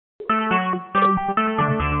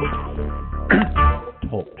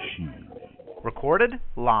recorded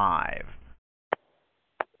live.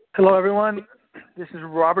 Hello, everyone. This is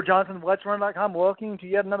Robert Johnson of Let'sRun.com. Welcome to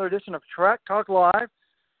yet another edition of Track Talk Live.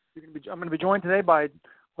 I'm going to be joined today by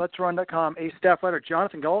Let'sRun.com ace staff writer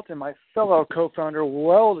Jonathan Galt and my fellow co-founder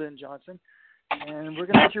Weldon Johnson. And we're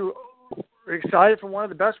going to get you excited for one of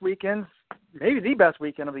the best weekends, maybe the best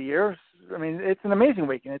weekend of the year. I mean, it's an amazing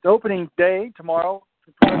weekend. It's opening day tomorrow.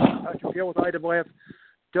 I can feel with IAAF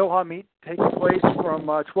Doha meet taking place from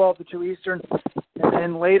 12 to 2 Eastern. And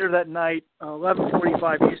then later that night,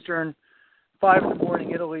 11:45 Eastern, 5 in the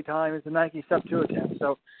morning Italy time, is the Nike Sub 2 attempt.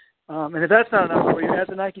 So, and if that's not enough for you, as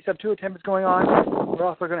the Nike Sub 2 attempt is going on, we're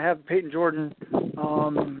also going to have the Peyton Jordan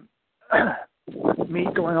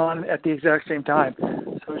meet going on at the exact same time.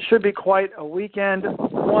 So it should be quite a weekend.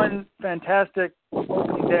 One fantastic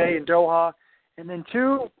opening day in Doha, and then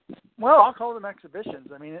two, well, I'll call them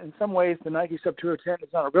exhibitions. I mean, in some ways, the Nike Sub 2 attempt is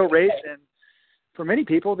not a real race, and for many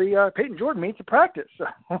people, the Peyton Jordan meet's a practice. So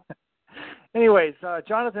anyways,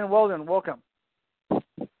 Jonathan, Weldon, welcome.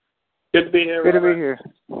 Good to be here. Good to be here.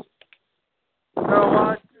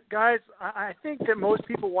 So, guys, I think that most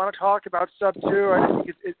people want to talk about Sub 2. I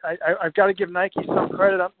think I've got to give Nike some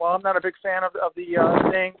credit. While I'm not a big fan of the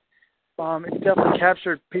thing, it's definitely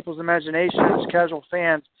captured people's imaginations, casual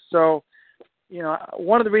fans. So, you know,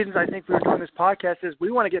 one of the reasons I think we were doing this podcast is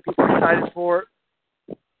we want to get people excited for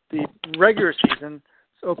the regular season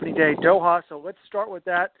opening day, Doha. So let's start with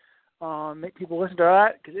that. Make people listen to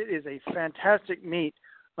that because it is a fantastic meet.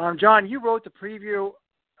 John, you wrote the preview.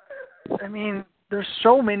 I mean, there's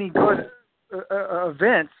so many good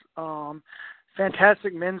events.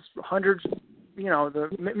 Fantastic men's hundreds. You know, the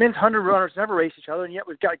men's 100 runners never race each other, and yet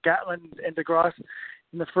we've got Gatlin and DeGrasse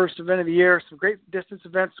in the first event of the year. Some great distance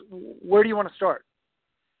events. Where do you want to start?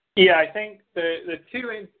 Yeah, I think the two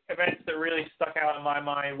events that really stuck out in my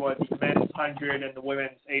mind were the men's 100 and the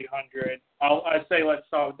women's 800. I'd say let's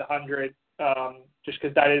start with the 100, just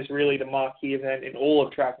because that is really the marquee event in all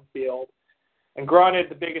of track and field. And granted,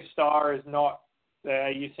 the biggest star is not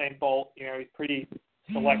Usain Bolt. You know, he's pretty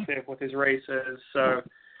selective with his races, so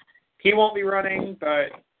he won't be running.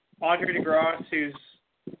 But Andre DeGrasse, who's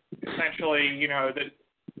essentially, you know,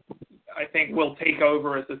 I think will take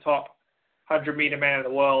over as the top 100-meter man in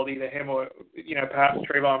the world, either him or, you know, perhaps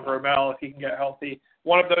Trayvon Bromell if he can get healthy.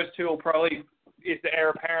 One of those two will probably is the heir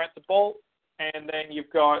apparent to Bolt. And then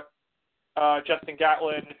you've got Justin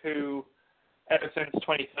Gatlin, who ever since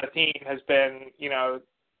 2013 has been, you know,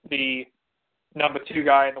 the number 2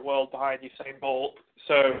 guy in the world behind Usain Bolt.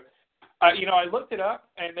 So, you know, I looked it up,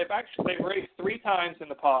 and they've raced 3 times in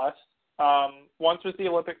the past. Once was the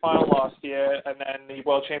Olympic final last year, and then the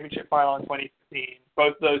World Championship final in 2015.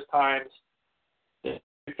 Both of those times,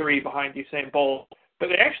 3 behind Usain Bolt. But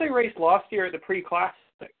they actually raced last year at the pre-classic,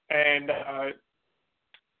 and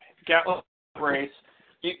Gatlin race.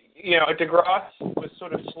 You know, DeGrasse was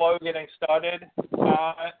sort of slow getting started, and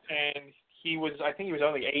I think he was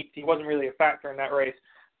only 8th. He wasn't really a factor in that race.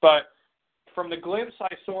 But from the glimpse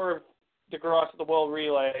I saw of DeGrasse at the World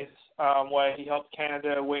Relays, where he helped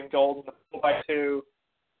Canada win gold in the 4x2,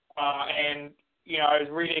 and, you know, I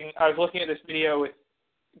was looking at this video with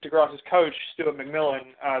DeGrasse's coach, Stuart McMillan,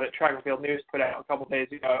 that Track and Field News put out a couple of days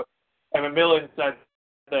ago, and McMillan said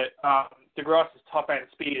that DeGrasse's top-end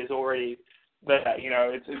speed is already there. You know,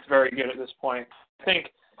 it's very good at this point. I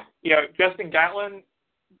think, you know, Justin Gatlin,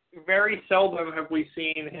 very seldom have we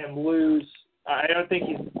seen him lose. I don't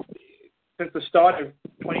think since the start of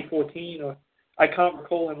 2014, or I can't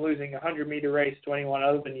recall him losing a 100-meter race to anyone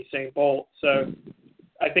other than Usain Bolt. So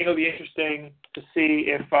I think it'll be interesting to see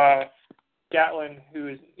if Gatlin, who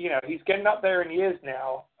is, you know, he's getting up there in years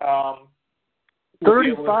now.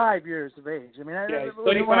 35 years of age. I mean,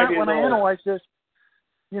 when I analyze this,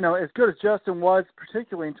 you know, as good as Justin was,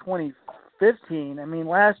 particularly in 2015, I mean,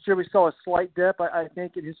 last year we saw a slight dip, I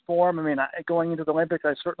think, in his form. I mean, going into the Olympics,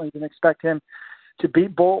 I certainly didn't expect him to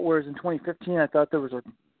beat Bolt, whereas in 2015 I thought there was a,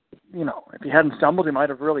 you know, if he hadn't stumbled, he might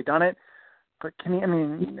have really done it. But can he, I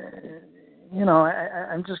mean, you know,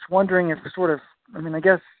 I'm just wondering if sort of, I mean, I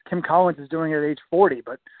guess Kim Collins is doing it at age 40,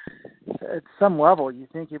 but at some level you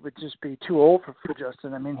think it would just be too old for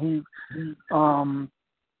Justin. I mean,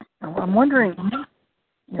 I'm wondering,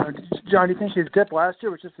 you know, John, do you think his dip last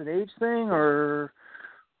year was just an age thing, or,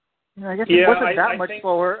 you know, I guess it wasn't that much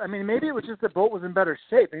slower. I mean, maybe it was just that Bolt was in better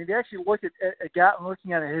shape. I mean, if you actually look at Gatlin,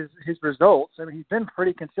 looking at his results, I mean, he's been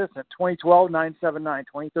pretty consistent. 2012, 9.79,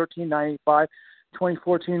 2013, 9.85,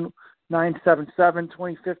 2014, 9.77,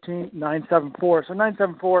 2015, 9.74. So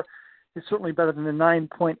 9.74 is certainly better than the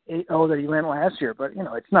 9.80 that he ran last year, but, you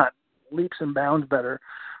know, it's not leaps and bounds better.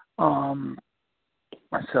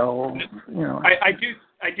 So, I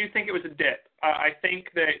do think it was a dip. I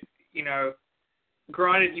think that,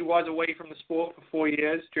 granted he was away from the sport for 4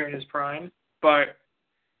 years during his prime, but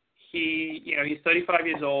he's 35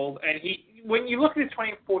 years old, and when you look at his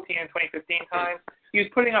 2014 and 2015 times, he was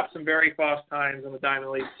putting up some very fast times on the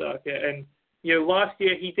Diamond League circuit. And last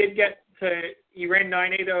year he ran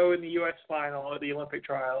 9.80 in the U.S. final at the Olympic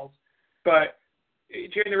trials, but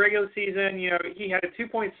during the regular season, he had a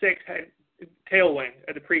 2.6 tailwind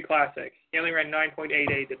at the pre-classic. He only ran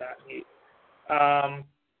 9.88 in that heat.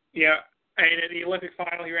 And at the Olympic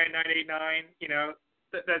final, he ran 9.89.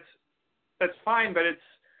 That's fine, but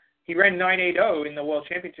he ran 9.80 in the World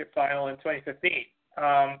Championship final in 2015.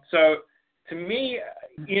 So to me,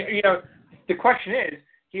 the question is,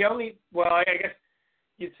 I guess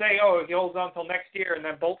you'd say, he holds on until next year and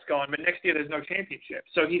then Bolt's gone, but next year there's no championship.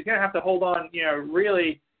 So he's going to have to hold on,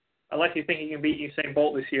 really, unless you think he can beat Usain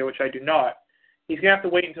Bolt this year, which I do not. He's going to have to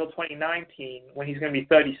wait until 2019 when he's going to be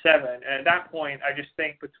 37. And at that point, I just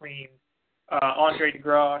think between Andre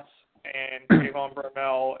DeGrasse and Trayvon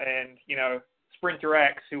Bromell and, Sprinter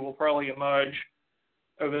X, who will probably emerge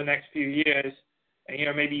over the next few years,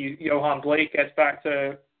 and, maybe Johan Blake gets back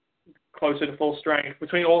to closer to full strength.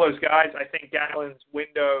 Between all those guys, I think Gatlin's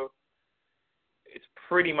window is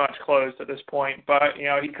pretty much closed at this point. But,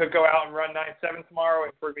 he could go out and run 9.7 tomorrow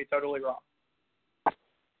and prove me totally wrong.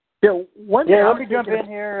 Let me jump in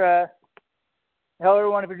here. Hello,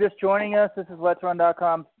 everyone. If you're just joining us, this is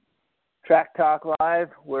Let'sRun.com Track Talk Live.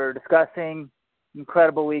 We're discussing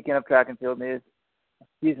incredible weekend of track and field news.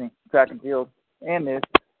 Track and field and news.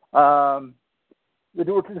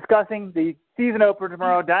 We're discussing the season opener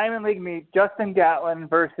tomorrow, Diamond League meet, Justin Gatlin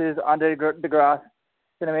versus Andre DeGrasse.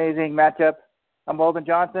 It's an amazing matchup. I'm Walden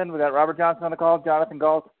Johnson. We got Robert Johnson on the call, Jonathan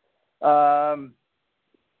Galt.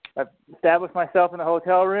 I've established myself in the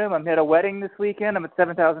hotel room. I'm at a wedding this weekend. I'm at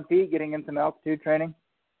 7,000 feet getting in some altitude training.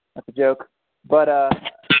 That's a joke. But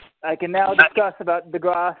I can now discuss about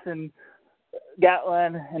DeGrasse and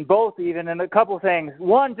Gatlin and Bolt even, and a couple things.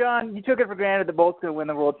 One, John, you took it for granted that Bolt's going to win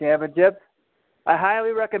the World Championships. I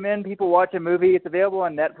highly recommend people watch a movie. It's available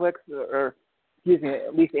on Netflix or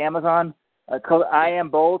at least Amazon. It's called I Am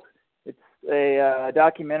Bolt. It's a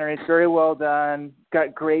documentary. It's very well done. It's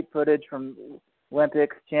got great footage from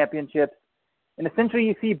Olympics, championships. And essentially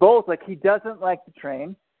you see Bolt, he doesn't like to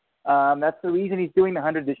train. That's the reason he's doing the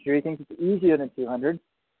 100 this year. He thinks it's easier than 200.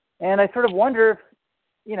 And I sort of wonder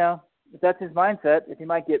if that's his mindset, if he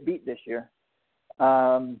might get beat this year.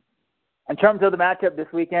 In terms of the matchup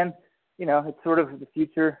this weekend, it's sort of the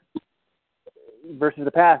future versus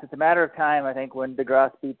the past. It's a matter of time, I think, when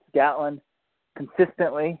DeGrasse beats Gatlin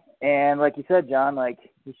consistently. And like you said, John,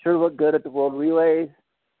 he sure looked good at the World Relays.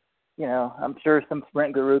 I'm sure some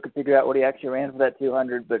sprint guru could figure out what he actually ran for that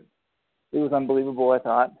 200, but it was unbelievable, I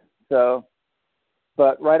thought. So,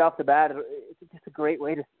 but right off the bat, it's just a great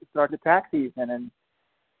way to start the track season. And,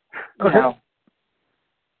 I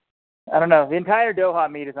don't know. The entire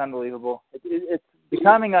Doha meet is unbelievable. It's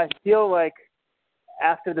becoming, I feel like,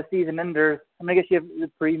 after the season enders, I guess you have the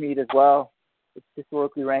pre-meet as well. It's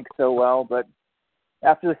historically ranked so well, but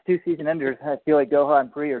after the two season enders, I feel like Doha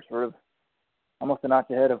and pre are sort of almost a notch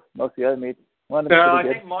ahead of most of the other meets. I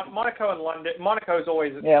think Monaco and London. Monaco's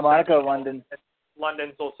always. Yeah, Monaco, London.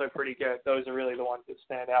 London's also pretty good. Those are really the ones that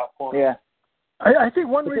stand out for me. Yeah. I think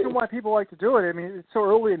one reason why people like to do it, it's so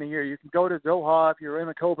early in the year. You can go to Doha if you're in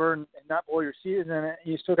the Coburn and not blow your season, and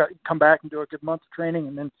you still got to come back and do a good month of training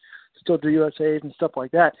and then still do USAs and stuff like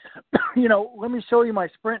that. Let me show you my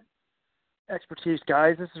sprint expertise,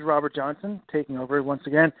 guys. This is Robert Johnson taking over once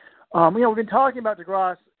again. We've been talking about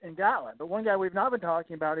DeGrasse and Gatlin, but one guy we've not been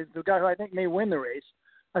talking about is the guy who I think may win the race.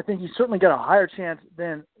 I think he's certainly got a higher chance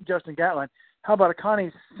than Justin Gatlin. How about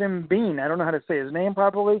Akani Simbine? I don't know how to say his name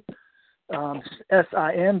properly. Simbine. It's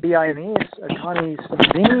Akani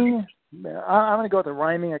Simbine. I'm going to go with the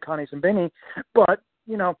rhyming Akani Simbine. But,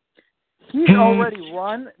 he's already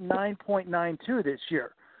run 9.92 this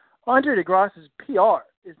year. Andre DeGrasse's PR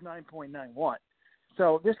is 9.91.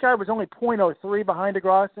 So this guy was only 0.03 behind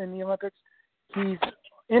DeGrasse in the Olympics. He's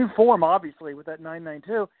in form, obviously, with that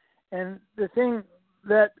 9.92. And the thing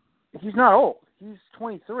that he's not old. He's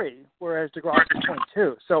 23, whereas DeGrasse is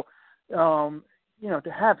 22. So,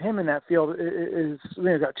 to have him in that field is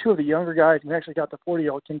we've got two of the younger guys. We've actually got the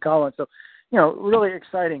 40-year-old Kim Collins. So, really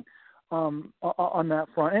exciting on that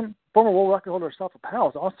front. And former world record holder Safia Powell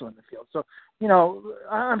is also in the field. So,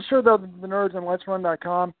 I'm sure the nerds on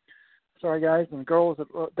Let'sRun.com, sorry guys and girls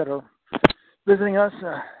that are visiting us,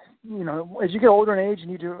 as you get older in age, you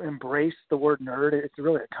need to embrace the word nerd. It's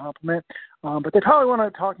really a compliment. But they probably want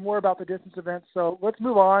to talk more about the distance events. So let's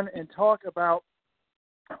move on and talk about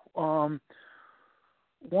one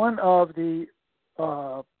of the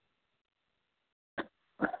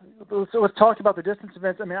so let's talk about the distance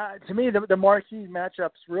events. I mean, to me, the marquee matchups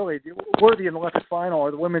really worthy in the Olympic final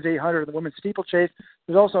are the women's 800 and the women's steeplechase.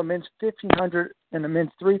 There's also a men's 1500 and the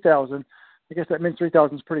men's 3000. I guess that men's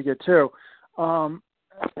 3000 is pretty good too.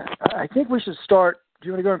 I think we should start. Do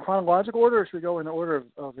you want to go in chronological order, or should we go in the order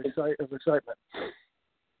of excitement?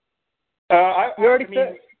 My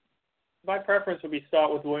preference would be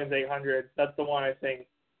start with the women's 800. That's the one I think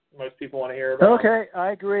most people want to hear about. Okay,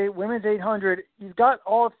 I agree. Women's 800. You've got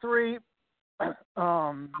all three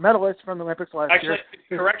medalists from the Olympics last year.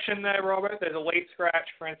 Actually, correction there, Robert. There's a late scratch.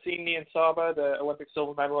 Francine Niyonsaba, the Olympic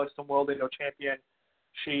silver medalist and world indoor champion.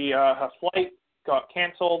 Her flight got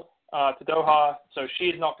canceled to Doha, so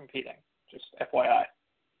she's not competing. Just FYI.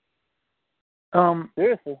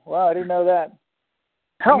 Seriously? Wow, I didn't know that.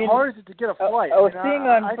 How hard is it to get a flight? I was seeing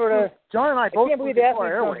on John and I both can't believe they asked me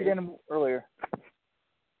to get him earlier.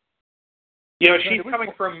 You know, she's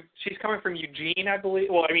coming from Eugene, I believe.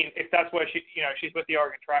 Well, I mean, if that's where she's with the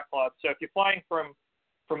Oregon Track Club. So if you're flying from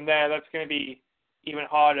there, that's going to be even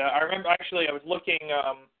harder. I remember actually I was looking.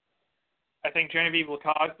 I think Genevieve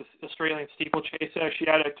Lacaze, the Australian steeplechaser, she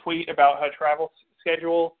had a tweet about her travel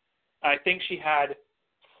schedule. I think she had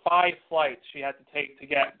 5 flights she had to take to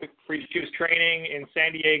get free. She was training in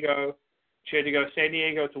San Diego. She had to go San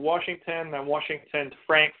Diego to Washington, then Washington to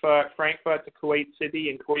Frankfurt, Frankfurt to Kuwait City,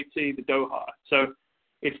 and Kuwait City to Doha. So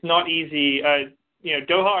it's not easy.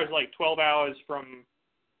 Doha is like 12 hours from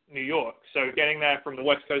New York. So getting there from the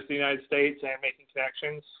west coast of the United States and making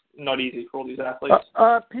connections, not easy for all these athletes.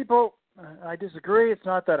 People, I disagree. It's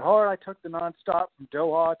not that hard. I took the nonstop from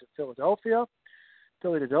Doha to Philadelphia.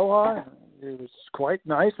 Philly to Doha. It was quite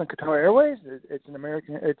nice on Qatar Airways. It's an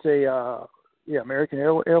American. It's a American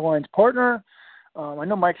Airlines partner. I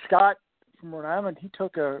know Mike Scott from Rhode Island. He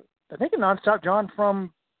took a nonstop, John,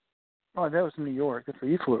 from that was in New York. That's where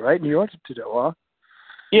you flew, right? New York to Doha.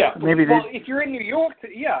 Yeah. If you're in New York,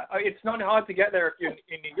 it's not hard to get there if you're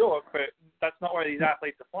in New York, but that's not where these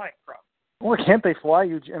athletes are flying from. Well, can't they fly?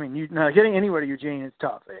 Getting anywhere to Eugene is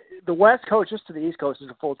tough. The West Coast, just to the East Coast, is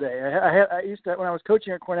a full day. I used to, when I was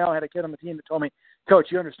coaching at Cornell, I had a kid on the team that told me, "Coach,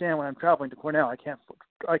 you understand when I'm traveling to Cornell, I can't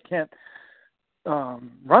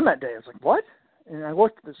run that day." I was like, "What?" And I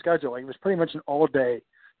looked at the schedule. It was pretty much an all-day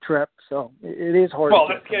trip, so it is hard. Well,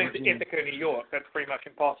 that's getting to Ithaca, New York. That's pretty much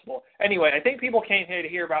impossible. Anyway, I think people came here to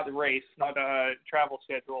hear about the race, not a travel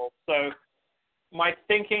schedule. So my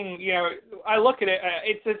thinking, I look at it.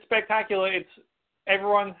 It's spectacular.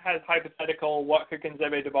 Everyone has hypothetical. What could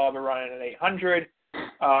Gonzalo Dibarba run in an 800?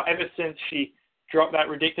 Ever since she dropped that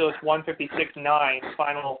ridiculous 156.9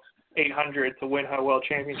 final 800 to win her world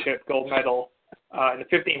championship gold medal in the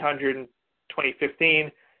 1500 in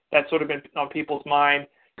 2015, that's sort of been on people's mind.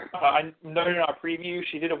 I noted in our preview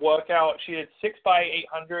she did a workout. She did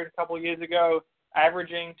 6x800 a couple of years ago,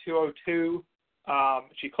 averaging 202.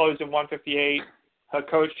 She closed in 158. Her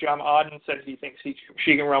coach, Jam Arden, said he thinks she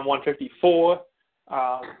can run 154,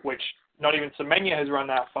 which not even Semenya has run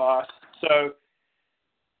that fast. So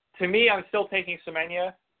to me, I'm still taking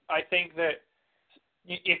Semenya. I think that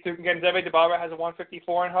if Gonzalo Dibarba has a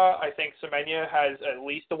 154 in her, I think Semenya has at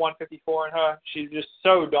least a 154 in her. She's just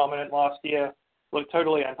so dominant last year, looked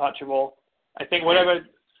totally untouchable. I think whatever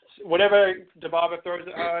Dibarba throws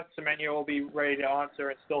at her, Semenya will be ready to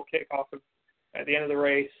answer and still kick off at the end of the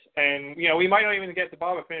race. And, we might not even get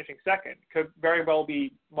Dibarba finishing second. Could very well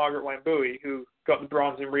be Margaret Wambui, who got the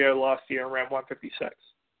bronze in Rio last year and ran 156.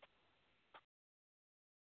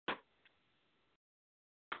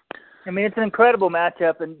 I mean, it's an incredible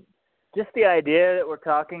matchup, and just the idea that we're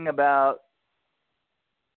talking about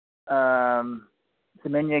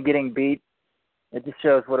Semenya getting beat, it just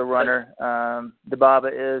shows what a runner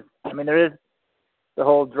Dibarba is. I mean, there is the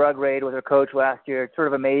whole drug raid with her coach last year. It's sort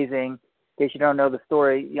of amazing. In case you don't know the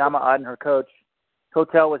story, Yama Aden, her coach,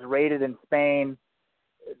 hotel was raided in Spain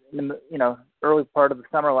in the early part of the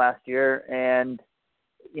summer last year, and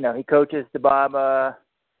he coaches Dibarba,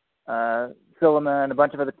 Silliman, a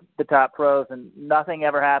bunch of the top pros, and nothing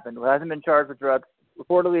ever happened. He hasn't been charged with drugs.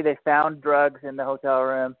 Reportedly, they found drugs in the hotel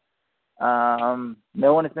room.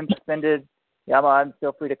 No one has been suspended. Yamaha's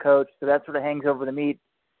still free to coach, so that sort of hangs over the meet.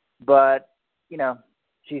 But,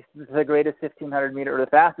 she's the greatest 1,500-meter, or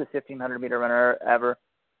the fastest 1,500-meter runner ever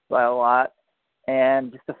by a lot.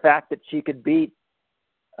 And just the fact that she could beat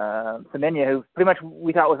Semenya, who pretty much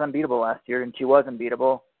we thought was unbeatable last year, and she was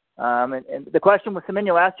unbeatable. And the question with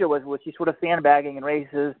Semenya last year was she sort of sandbagging in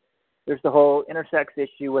races? There's the whole intersex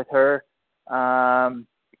issue with her. In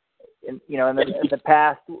the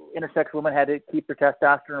past, intersex women had to keep their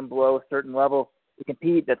testosterone below a certain level to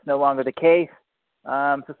compete. That's no longer the case.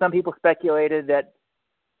 So some people speculated that,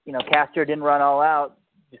 Caster didn't run all out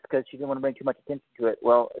just because she didn't want to bring too much attention to it.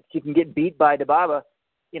 Well, if she can get beat by Dibaba,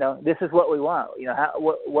 this is what we want.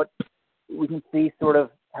 What we can see sort of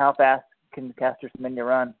how fast can Caster Semenya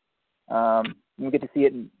run. We get to see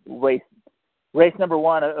it in race number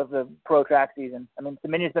 1 of the pro track season. I mean,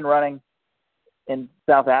 Semenya's been running in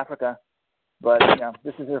South Africa, but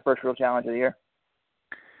this is her first real challenge of the year.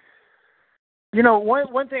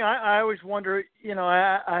 One thing I always wonder,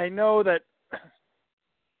 I know that,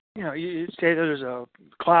 you say there's a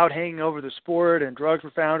cloud hanging over the sport and drugs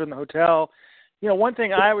were found in the hotel. One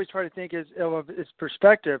thing I always try to think is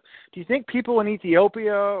perspective. Do you think people in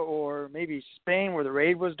Ethiopia or maybe Spain where the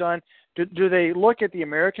raid was done, do they look at the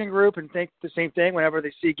American group and think the same thing whenever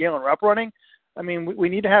they see Galen Rupp running? I mean, we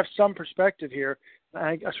need to have some perspective here.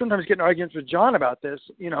 I sometimes get in arguments with John about this.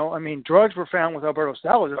 Drugs were found with Alberto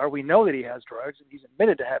Salazar. We know that he has drugs, and he's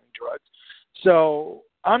admitted to having drugs. So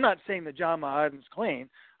I'm not saying that John Mahadin's clean.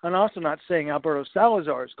 I'm also not saying Alberto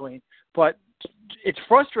Salazar is clean. But it's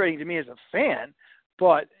frustrating to me as a fan.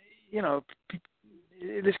 But,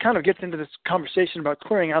 this kind of gets into this conversation about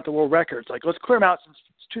clearing out the world records. Like, let's clear them out since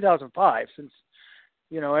 2005, since,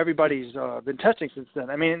 everybody's been testing since then.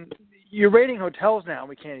 I mean, you're raiding hotels now, and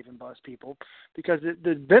we can't even bust people because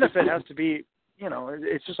the benefit has to be,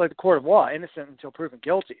 it's just like the court of law, innocent until proven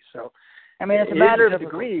guilty. So, I mean, it's a matter of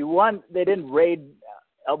degree. One, they didn't raid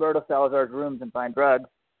Alberto Salazar's rooms and find drugs.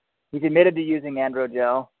 He's admitted to using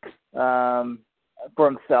androgel for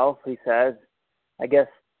himself, he says. I guess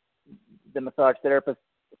the massage therapist,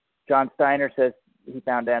 John Steiner, says he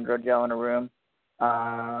found androgel in a room.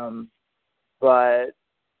 But,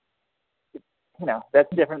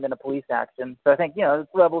 that's different than a police action. So I think, it's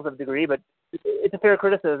levels of degree, but it's a fair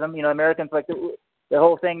criticism. Americans, like, the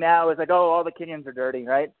whole thing now is like, oh, all the Kenyans are dirty,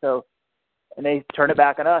 right? So, and they turn it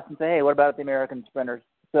back on us and say, hey, what about the American sprinters?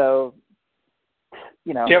 So,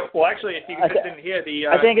 Yeah, well, actually, if you didn't hear the...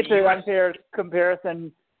 I think it's an unfair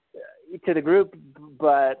comparison to the group,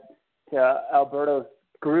 but to Alberto's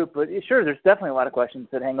group. But sure, there's definitely a lot of questions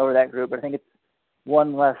that hang over that group, but I think it's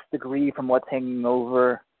one less degree from what's hanging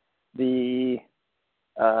over the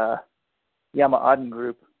Yama Aden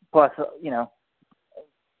group. Plus,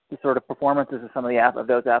 the sort of performances of some of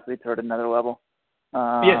those athletes are at another level.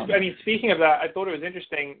 Yes, I mean, speaking of that, I thought it was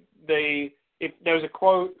interesting. There was a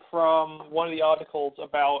quote from one of the articles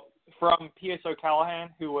from Piers O'Callaghan,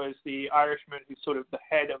 who was the Irishman who's sort of the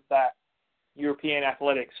head of that European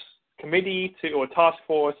Athletics Committee or task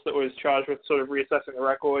force that was charged with sort of reassessing the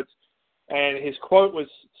records. And his quote was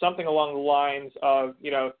something along the lines of,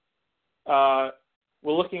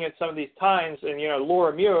 we're looking at some of these times, and,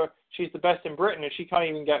 Laura Muir, she's the best in Britain, and she can't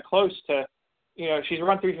even get close to, she's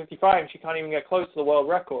run 3:55, and she can't even get close to the world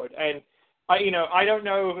record. And, I don't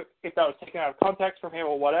know if that was taken out of context from him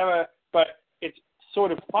or whatever, but it's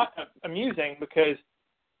sort of amusing because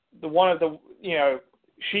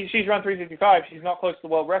she's run 3:55, she's not close to the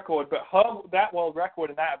world record, but that world record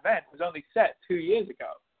in that event was only set 2 years ago.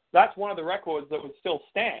 That's one of the records that would still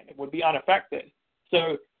stand. It would be unaffected.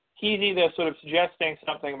 So he's either sort of suggesting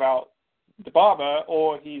something about Dibaba,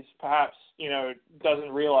 or he's perhaps,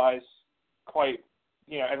 doesn't realize quite,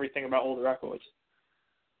 everything about all the records.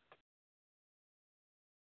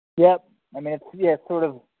 Yep. I mean, it's sort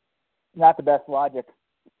of not the best logic.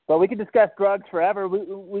 But we could discuss drugs forever.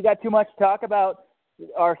 We got too much to talk about.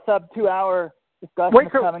 Our sub 2 hour discussion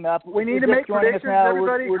is coming up. We need to make predictions.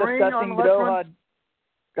 Everybody we're discussing the Doha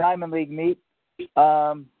Diamond League meet.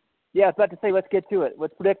 I was about to say, let's get to it.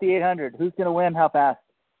 Let's predict the 800. Who's going to win? How fast?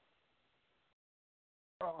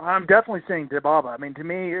 I'm definitely saying Dibaba. I mean, to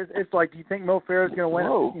me, it's like, do you think Mo Farah is going to win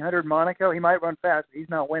at 1,500 Monaco? He might run fast, but he's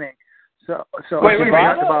not winning. So wait,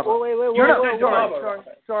 Dibaba.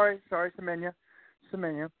 Sorry, Semenya.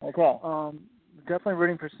 Okay. Definitely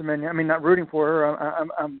rooting for Semenya. I mean, not rooting for her.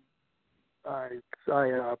 I'm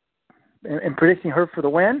predicting her for the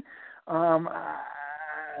win. Oh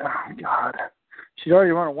God, she's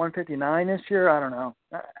already run a 159 this year. I don't know.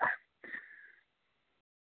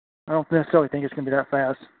 I don't necessarily think it's going to be that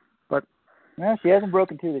fast, but she hasn't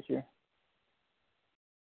broken 2 this year.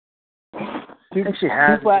 I think she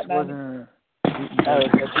has. That's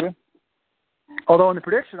true. Although in the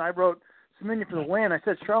prediction I wrote Semenya for the win, I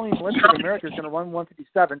said Charlene Lipsy of America is going to run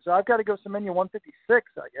 157, so I've got to go Semenya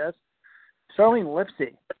 156, I guess. Charlene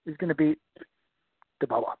Lipsy is going to beat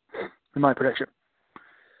Dibaba in my prediction.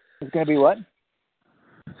 It's going to be what?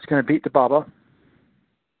 It's going to beat Dibaba.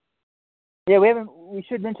 Yeah, we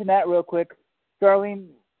should mention that real quick. Charlene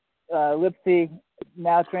Lipsy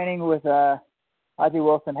now training with Ozzie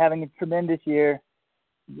Wilson, having a tremendous year.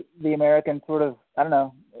 The American sort of I don't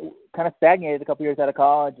know, kind of stagnated a couple years out of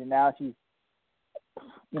college, and now she's,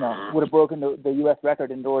 would have broken the U.S.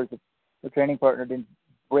 record indoors if her training partner didn't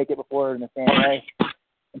break it before her in the same way.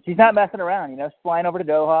 And she's not messing around, she's flying over to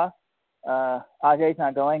Doha. Ajay's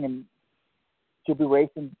not going, and she'll be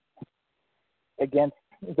racing against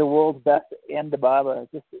the world's best and Dibaba.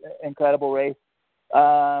 Just an incredible race.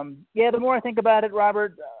 The more I think about it,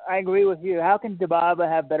 Robert, I agree with you. How can Dibaba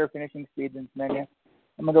have better finishing speed than Semenya?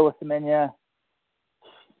 I'm going to go with Semenya.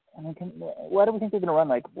 I mean, why do we think they're going to run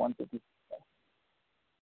like 150?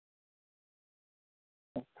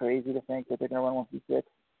 It's crazy to think that they're going to run 156.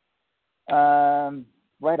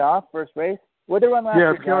 Right off, first race. What did they run last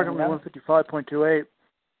year? Yeah, it's 155.28.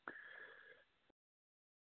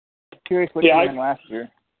 Curious what she ran last year.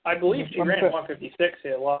 I believe she ran 156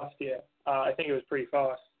 here last year. I think it was pretty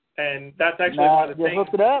fast. And that's actually one of the things.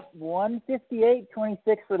 Hooked it up. 158.26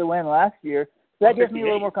 for the win last year. So that gives me a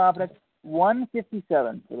little more confidence.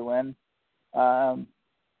 157 for the win.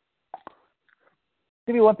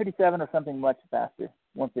 Could be 157 or something much faster.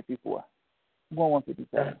 154. I'm going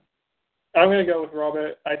 157. I'm going to go with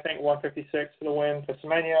Robert. I think 156 for the win for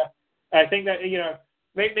Semenya. I think that,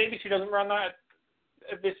 maybe she doesn't run that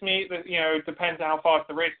at this meet. But, it depends on how fast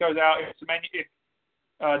the race goes out. If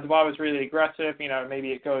Dibaba is really aggressive,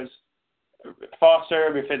 maybe it goes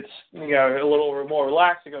faster. If it's, a little more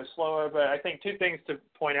relaxed, it goes slower. But I think two things to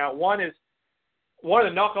point out. One is, one of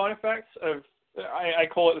the knock-on effects of, I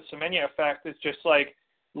call it the Semenya effect, is just like,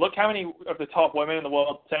 look how many of the top women in the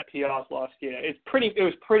world set PRs last year. It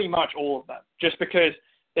was pretty much all of them, just because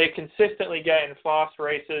they consistently get in fast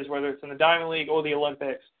races, whether it's in the Diamond League or the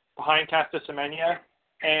Olympics, behind Caster Semenya,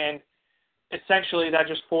 and essentially that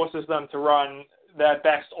just forces them to run their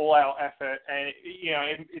best all-out effort. And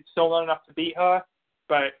it's still not enough to beat her,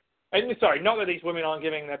 but not that these women aren't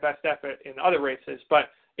giving their best effort in other races,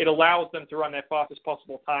 but it allows them to run their fastest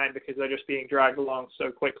possible time because they're just being dragged along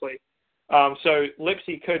so quickly. So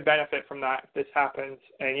Lipsy could benefit from that if this happens.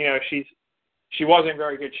 And, she was in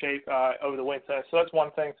very good shape over the winter. So that's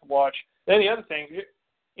one thing to watch. Then the other thing,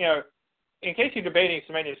 in case you're debating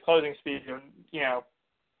Semenya's closing speed, I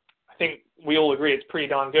think we all agree it's pretty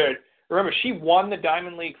darn good. Remember, she won the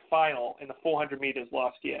Diamond League final in the 400 meters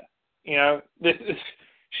last year.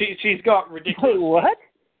 She's got ridiculous. Wait, what?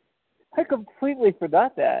 I completely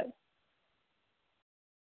forgot that.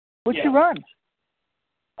 What'd she run?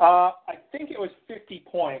 I think it was 50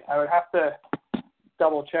 point. I would have to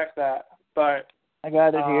double check that, but I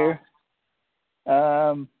got it here.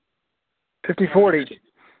 50-40.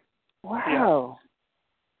 Wow.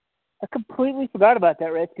 I completely forgot about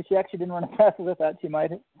that race because she actually didn't run as fast as I thought she might.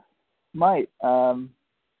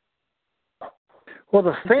 Well,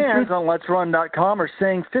 the fans on Let'sRun.com are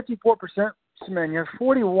saying 54% Semenya,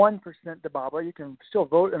 41% Dibaba. You can still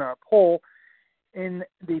vote in our poll in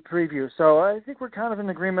the preview. So I think we're kind of in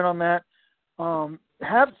agreement on that.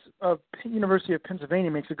 Habs of University of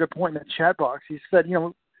Pennsylvania makes a good point in the chat box. He said,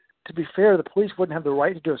 to be fair, the police wouldn't have the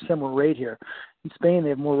right to do a similar raid here. In Spain, they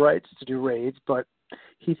have more rights to do raids, but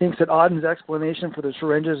he thinks that Auden's explanation for the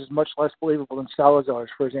syringes is much less believable than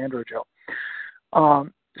Salazar's for his androgel.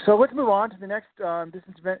 So let's move on to the next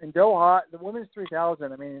distance event in Doha, the women's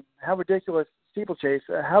 3,000. I mean, how ridiculous steeplechase,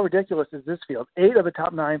 how ridiculous is this field? 8 of the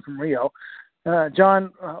top 9 from Rio.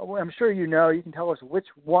 John, I'm sure you can tell us which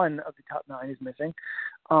one of the top 9 is missing.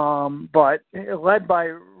 But led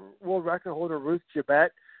by world record holder Ruth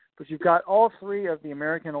Jabet, but you've got all 3 of the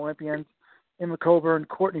American Olympians, Emma Coburn,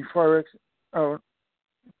 Courtney Frerichs, Emma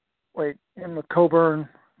Coburn,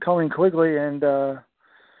 Colleen Quigley, and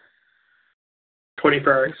Courtney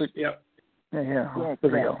Frerichs. Yep. Yeah. There we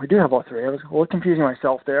go. We do have all 3. I was a little confusing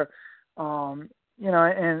myself there. And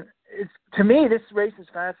it's, to me, this race is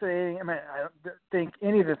fascinating. I mean, I don't think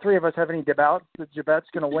any of the 3 of us have any doubts that Jabet's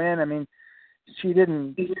going to win. I mean, she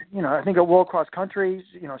didn't, I think at World Cross Country,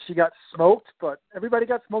 she got smoked, but everybody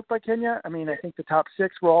got smoked by Kenya. I mean, I think the top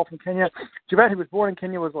 6 were all from Kenya. Jabet, who was born in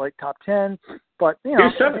Kenya, was like top 10, but, she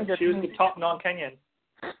was the top non-Kenyan.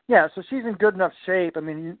 Yeah, so she's in good enough shape. I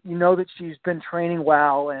mean, you know that she's been training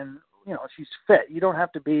well and, she's fit. You don't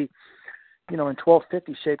have to be, in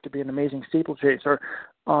 1250 shape to be an amazing steeplechaser.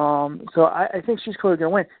 So I think she's clearly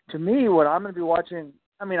going to win. To me, what I'm going to be watching,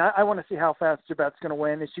 I want to see how fast Jabet's going to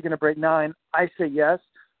win. Is she going to break 9? I say yes.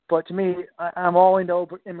 But to me, I'm all into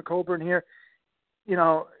Emma Coburn here.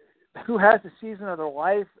 Who has the season of their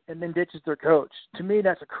life and then ditches their coach? To me,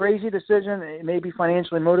 that's a crazy decision. It may be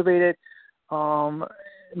financially motivated.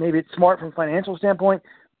 Maybe it's smart from a financial standpoint.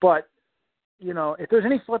 But, if there's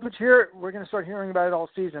any slippage here, we're going to start hearing about it all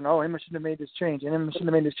season. Oh, Emma shouldn't have made this change, and Emma shouldn't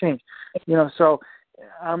have made this change. So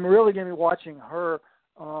I'm really going to be watching her,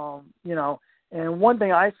 And one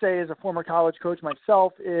thing I say as a former college coach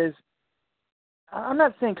myself is I'm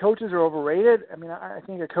not saying coaches are overrated. I mean, I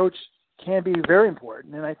think a coach can be very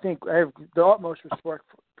important, and I think I have the utmost respect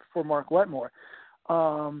for Mark Wetmore.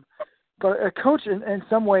 But a coach, in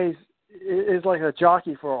some ways, is like a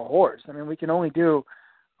jockey for a horse. I mean, we can only do,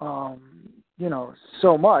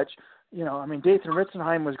 so much. I mean, Dathan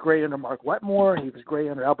Ritzenheim was great under Mark Wetmore. He was great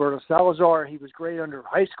under Alberto Salazar. He was great under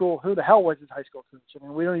high school. Who the hell was his high school coach? I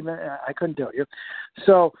mean, I couldn't tell you.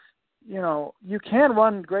 So, you can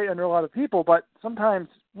run great under a lot of people, but sometimes,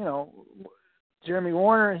 Jeremy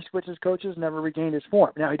Warner, he switches coaches, never regained his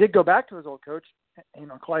form. Now, he did go back to his old coach,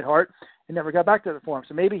 Clyde Hart, and never got back to the form.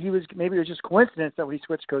 So maybe it was just coincidence that when he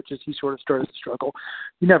switched coaches, he sort of started to struggle.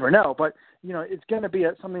 You never know. But, it's going to be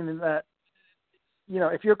something that,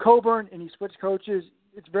 if you're Coburn and you switch coaches,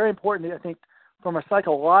 it's very important, I think, from a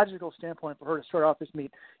psychological standpoint for her to start off this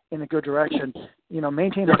meet in a good direction,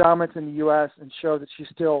 maintain her dominance in the U.S. and show that she's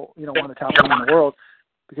still, one of the top women in the world.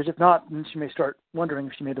 Because if not, then she may start wondering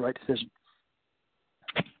if she made the right decision.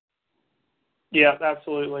 Yeah,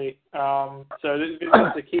 absolutely. So this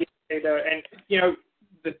is the key data. And,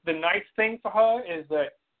 the nice thing for her is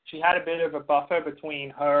that she had a bit of a buffer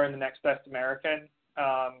between her and the next best American.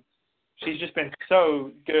 She's just been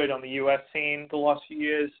so good on the U.S. scene the last few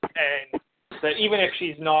years. And that even if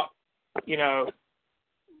she's not,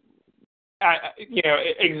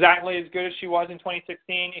 exactly as good as she was in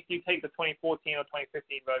 2016, if you take the 2014 or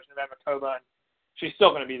 2015 version of Emma Coburn, she's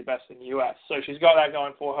still going to be the best in the U.S. So she's got that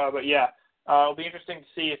going for her. But, yeah, it'll be interesting to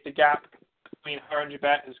see if the gap between her and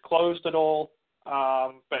Jabet has closed at all.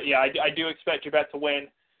 But, yeah, I do expect Jabet to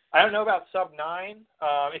win. I don't know about sub-9.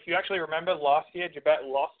 If you actually remember last year, Jabet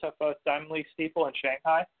lost her first Diamond League steeple in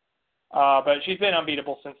Shanghai. But she's been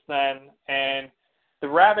unbeatable since then. And the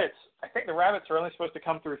Rabbits, I think the Rabbits are only supposed to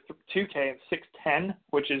come through 2K and 6'10",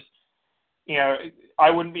 which is, I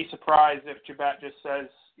wouldn't be surprised if Jabet just says,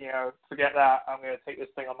 forget that, I'm going to take this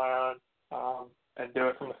thing on my own and do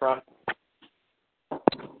it from the front.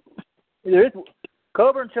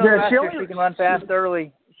 Coburn showed last year she can run fast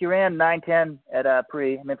early. She ran 9:10 at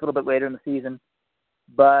pre. I mean, it's a little bit later in the season.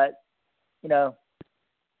 But,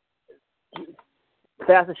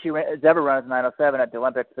 fastest she has ever run is 9:07 at the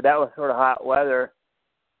Olympics, but that was sort of hot weather.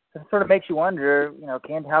 It sort of makes you wonder,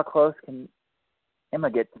 how close can Emma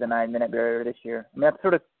get to the 9-minute barrier this year? I mean, that's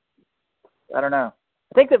sort of, I don't know.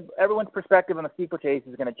 I think that everyone's perspective on the steeplechase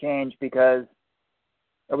is going to change because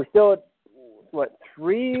are we still at,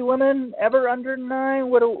 3 women ever under 9?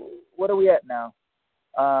 What are we at now?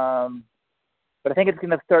 But I think it's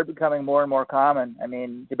going to start becoming more and more common. I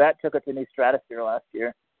mean, Jabet took it to a new stratosphere last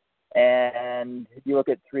year. And if you look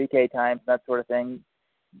at 3K times, that sort of thing,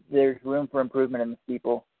 there's room for improvement in the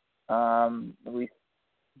steeple, at least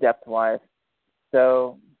depth-wise.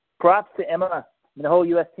 So props to Emma and the whole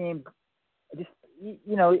U.S. team. Just, we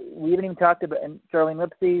haven't even talked about Charlene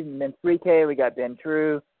Lipsey, and then 3K, we got Ben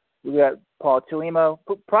True, we got Paul Chelimo.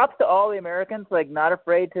 Props to all the Americans, not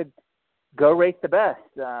afraid to go race the best.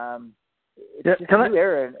 It's just a new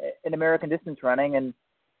era in American distance running, and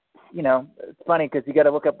it's funny because you got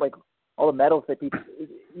to look up all the medals that people. It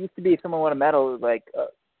used to be if someone won a medal,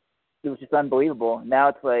 it was just unbelievable. Now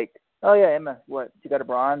it's oh yeah, Emma, she got a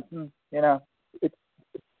bronze, and it's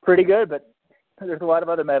pretty good, but there's a lot of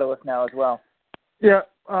other medalists now as well. Yeah.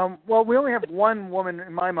 Well, we only have one woman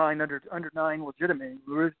in my mind under 9 legitimate,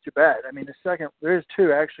 Ruth Jabet. I mean, there is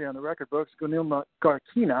 2 actually on the record books. Gunilma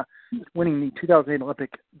Garkina winning the 2008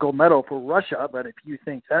 Olympic gold medal for Russia, but if you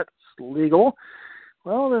think that's legal,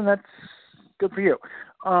 well, then that's good for you.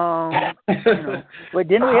 Wait,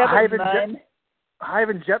 didn't we have 9?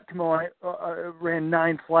 Ivan Jepkemo ran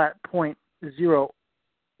 9 flat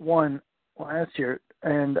 .01 last year,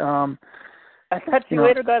 and I thought she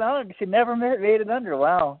later got on. She never made it under.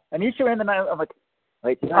 Wow. I knew she ran the 9. I'm like,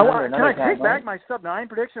 wait, can I take back my sub-9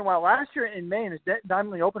 prediction? Well, last year in May in the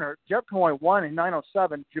Diamond League opener, Jepkemo won in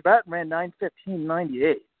 9:07. Jabet ran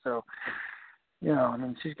 9:15.98. So, I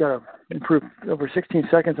mean, she's got to improve over 16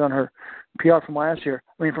 seconds on her PR from last year.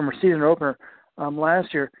 I mean, from her season opener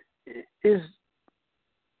last year. Is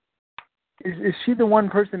she the one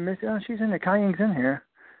person missing? Oh, she's in there. Kai Ying's in here.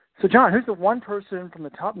 So, John, who's the one person from the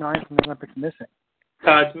top 9 from the Olympics missing?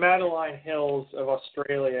 It's Madeline Hills of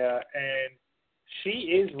Australia, and she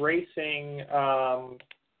is racing. I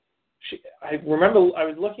remember I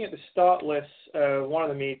was looking at the start list of one of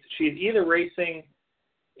the meets. She's either racing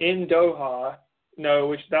in Doha. No,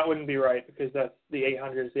 which that wouldn't be right because that's the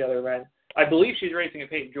 800 is the other event. I believe she's racing at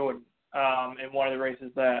Peyton Jordan in one of the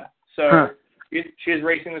races there. So she is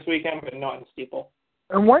racing this weekend, but not in steeple.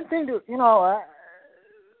 And one thing to,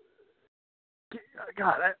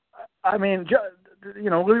 I mean,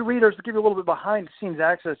 readers, to give you a little bit behind-the-scenes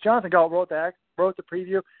access, Jonathan Galt wrote the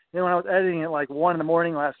preview. And then when I was editing it like 1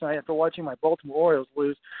 a.m. last night after watching my Baltimore Orioles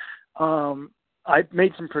lose, I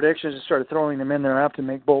made some predictions and started throwing them in there. I have to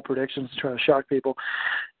make bold predictions to try to shock people.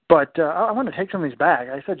 But I want to take some of these back.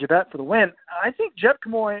 I said Jabet for the win. I think Jeb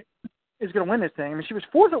Kamoy is going to win this thing. I mean, she was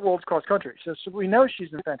 4th at World's Cross Country, so we know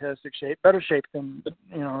she's in fantastic shape, better shape than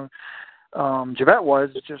Jabet was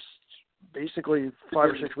just basically 5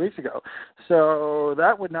 or 6 weeks ago. So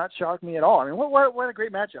that would not shock me at all. I mean, what a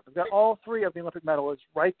great matchup. We've got all 3 of the Olympic medalists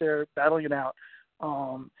right there battling it out.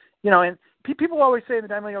 And people always say in the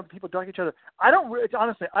Diamond League, people dunk each other.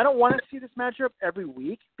 Honestly, I don't want to see this matchup every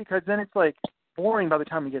week because then it's like boring by the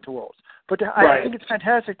time we get to Worlds. But I think it's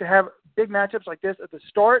fantastic to have big matchups like this at the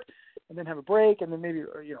start and then have a break and then maybe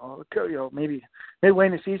maybe midway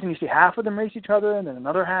in the season you see half of them race each other and then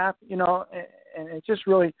another half, and it just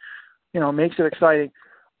really makes it exciting.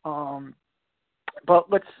 But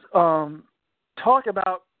let's talk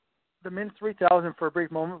about the men's 3,000 for a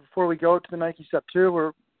brief moment before we go to the Nike Step 2.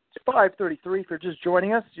 We're 5:33. If you're just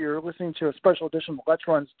joining us, you're listening to a special edition of Let's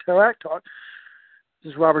Run's Track Talk.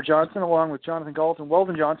 This is Robert Johnson along with Jonathan Galt and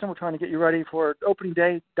Weldon Johnson. We're trying to get you ready for opening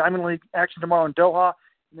day, Diamond League action tomorrow in Doha,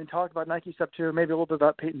 and then talk about Nike Step 2, maybe a little bit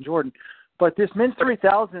about Peyton Jordan. But this men's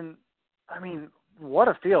 3,000, I mean, what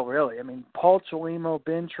a field, really. I mean, Paul Chelimo,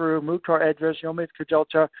 Ben True, Mukhtar Edris, Yomif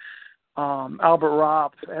Kajelcha, Albert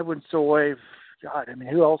Ropp, Edwin Soy. God, I mean,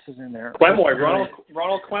 who else is in there? Quemoy,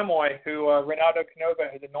 Ronald Quemoy, who Renato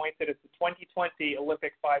Canova has anointed as the 2020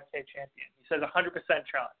 Olympic 5K champion. He says 100%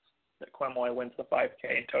 chance that Quemoy wins the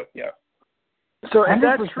 5K in Tokyo. So if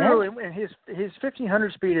that's true, and his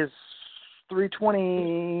 1,500 speed is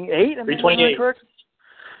 3:28, am I correct?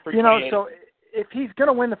 3:28. So if he's going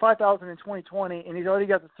to win the 5,000 in 2020 and he's already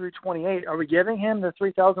got the 3:28, are we giving him the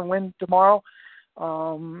 3,000 win tomorrow?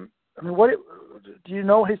 I mean, what do you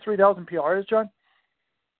know his 3,000 PR is, John?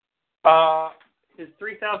 His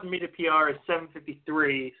 3,000 meter PR is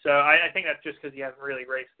 7:53, so I think that's just because he hasn't really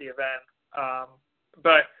raced the event.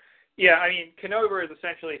 But yeah, I mean, Canova has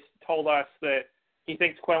essentially told us that he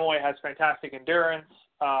thinks Quemoy has fantastic endurance,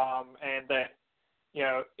 and that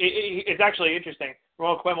it's actually interesting.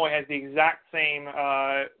 Ronald Quemoy has the exact same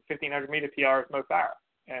 1,500 meter PR as Mo Farah,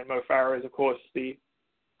 and Mo Farah is, of course, the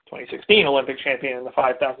 2016 Olympic champion in the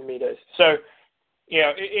 5,000 meters. So,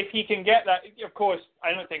 if he can get that, of course,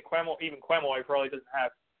 I don't think Quemoy probably doesn't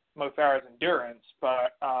have Mo Farah's endurance,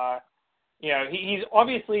 but he's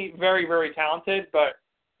obviously very, very talented. But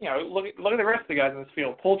look at the rest of the guys in this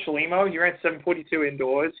field. Paul Chelimo, he ran 7:42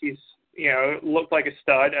 indoors. He's looked like a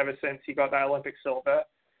stud ever since he got that Olympic silver.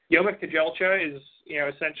 Yomif Kajelcha is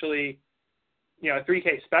essentially a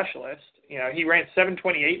 3K specialist. He ran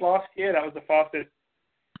 7:28 last year. That was the fastest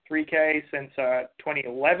 3K since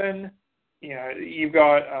 2011. You've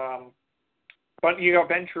got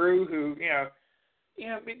Ben True, who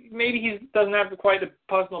maybe he doesn't have quite the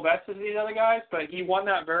personal best as these other guys, but he won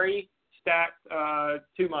that very stacked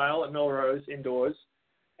 2 mile at Millrose indoors,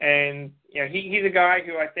 and he's a guy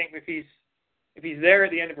who I think if he's there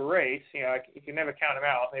at the end of a race, you can never count him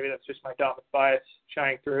out. Maybe that's just my Dartmouth bias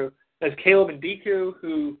shining through. There's Caleb Ndiku,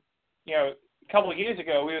 who a couple of years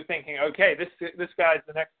ago we were thinking, okay, this guy's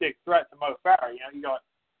the next big threat to Mo Farah. He got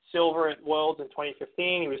silver at Worlds in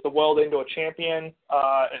 2015. He was the world indoor champion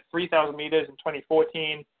at 3,000 meters in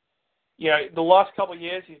 2014. The last couple of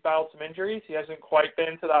years he's battled some injuries. He hasn't quite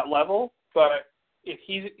been to that level, but if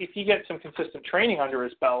he gets some consistent training under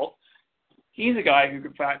his belt, he's a guy who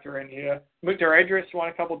could factor in here. Mukhtar Edris won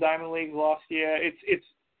a couple Diamond Leagues last year.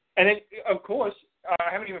 And then of course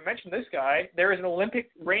I haven't even mentioned this guy. There is an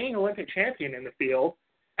reigning Olympic champion in the field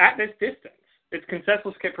at this distance. It's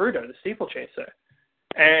Conseslus Kipruto, the steeplechaser.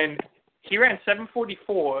 And he ran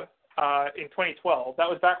 7:44 in 2012. That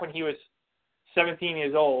was back when he was 17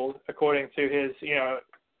 years old, according to his,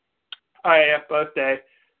 IAF birthday.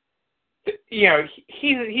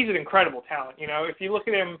 He's an incredible talent. If you look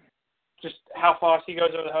at him, just how fast he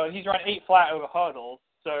goes over the hurdle, he's run 8 flat over hurdles.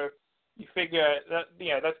 So you figure that,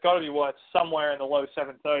 that's got to be worth somewhere in the low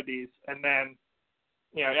 730s. And then,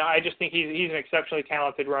 I just think he's an exceptionally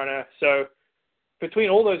talented runner. So between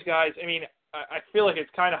all those guys, I mean, I feel like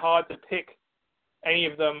it's kind of hard to pick any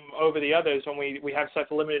of them over the others when we have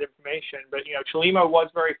such limited information. But Chelimo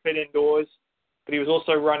was very fit indoors, but he was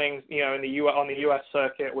also running on the U.S.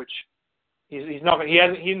 circuit, which he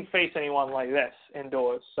didn't face anyone like this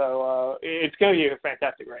indoors. So it's going to be a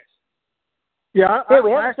fantastic race. Yeah, I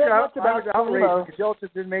was outraged because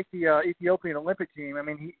Kajelcha didn't make the Ethiopian Olympic team. I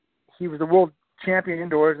mean, he was the world champion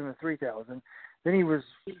indoors in the 3,000. Then he was,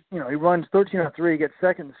 he runs 13:03, gets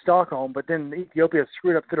second in Stockholm, but then Ethiopia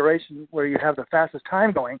screwed up federation where you have the fastest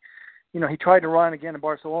time going. He tried to run again in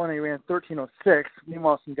Barcelona. He ran 13:06.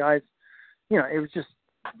 Meanwhile, some guys, it was just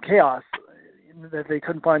chaos that they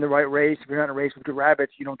couldn't find the right race. If you're not in a race with good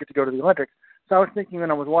rabbits, you don't get to go to the Olympics. So I was thinking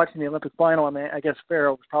when I was watching the Olympic final, I guess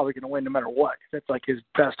Farrell was probably going to win no matter what. That's like his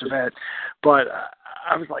best event. But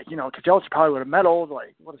I was like, Keselowski probably would have medaled.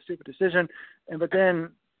 Like, what a stupid decision. But then,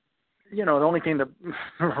 the only thing that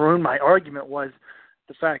ruined my argument was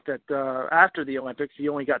the fact that after the Olympics, he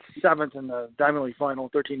only got 7th in the Diamond League final,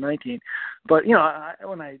 13:19. But,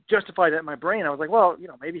 when I justified that in my brain, I was like, well,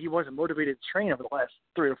 maybe he wasn't motivated to train over the last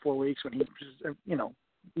 3 or 4 weeks when he just,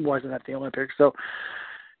 wasn't at the Olympics. So,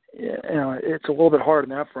 it's a little bit hard on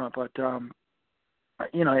that front, but well,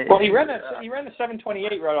 he ran the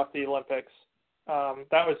 7:28 right off the Olympics.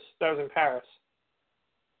 That was in Paris.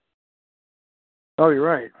 Oh, you're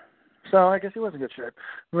right. So I guess he was in good shape.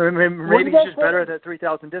 Maybe he's just better at that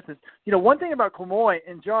 3,000 distance. One thing about Koumoy,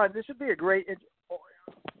 and John, this would be a great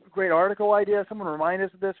article idea. Someone remind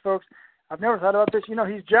us of this, folks. I've never thought about this.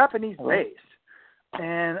 He's Japanese based,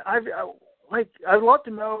 and I'd love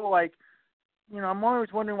to know, I'm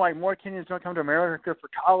always wondering why more Kenyans don't come to America for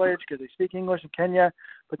college because they speak English in Kenya.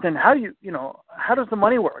 But then how does the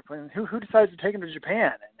money work? Who decides to take them to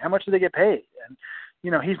Japan? And how much do they get paid? And,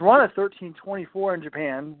 he's run a 13:24 in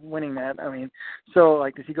Japan, winning that. So,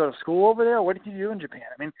 does he go to school over there? What did he do in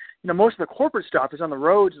Japan? Most of the corporate stuff is on the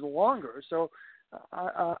roads longer. So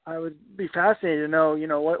I would be fascinated to know,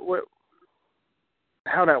 what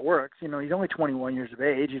how that works. He's only 21 years of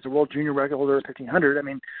age. He's a world junior record holder at 1,500.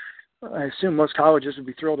 I assume most colleges would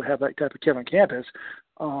be thrilled to have that type of kid on campus,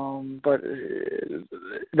 but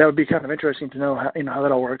that would be kind of interesting to know how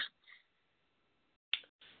that all works.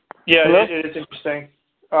 Yeah, it is interesting.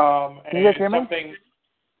 Can you guys hear me?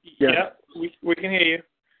 Yeah, we can hear you.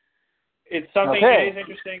 It's something that is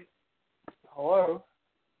interesting. Hello?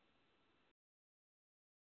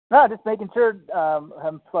 No, just making sure. I'm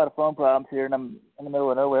having a lot of phone problems here, and I'm in the middle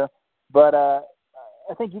of nowhere. But I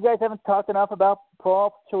think you guys haven't talked enough about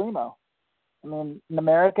Paul Chelimo. An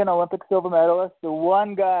American Olympic silver medalist, the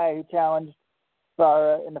one guy who challenged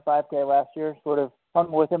Farah in the 5K last year, sort of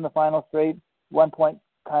hung with him the final straight, 1 point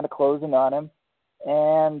kind of closing on him.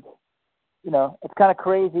 And, it's kind of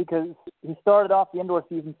crazy because he started off the indoor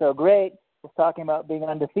season so great, was talking about being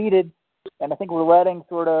undefeated, and I think we're letting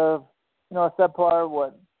sort of, a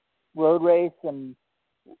subpar, road race and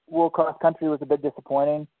World Cross Country was a bit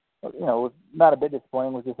disappointing. Was not a bit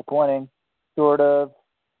disappointing, was disappointing, sort of,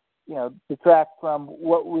 detract from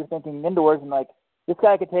what we were thinking indoors. And, this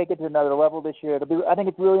guy could take it to another level this year. I think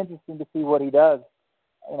it's really interesting to see what he does,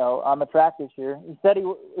 on the track this year. He said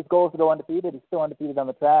his goal is to go undefeated. He's still undefeated on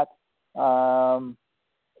the track.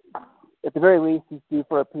 At the very least, he's due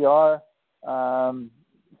for a PR.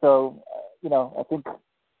 So, I think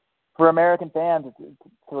for American fans, it's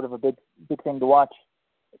sort of a big thing to watch.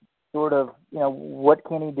 Sort of, what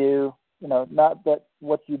can he do? Not that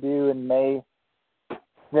what you do in May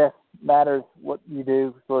 5th matters, what you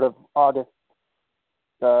do sort of August,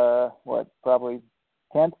 probably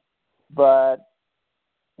 10th. But,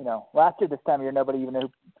 last year this time of year, nobody even knew,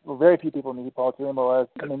 very few people knew who Paul Chelimo was.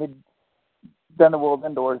 They'd done the World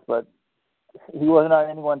Indoors, but he wasn't on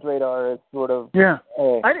anyone's radar as sort of, look out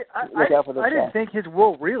for this guy. I didn't think his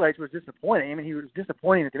World Relays was disappointing. He was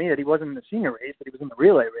disappointing to me that he wasn't in the senior race, but he was in the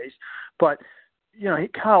relay race. But, he kind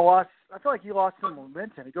of lost, I feel like he lost some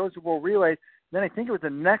momentum. He goes to World Relays, then I think it was the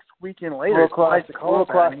next weekend later, World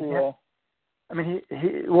Cross relay.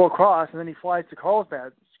 He World Cross, and then he flies to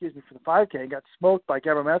Carlsbad, for the 5K, and got smoked by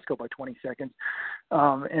Gabriel Mesco by 20 seconds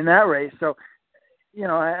in that race. So,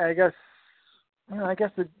 I guess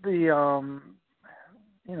the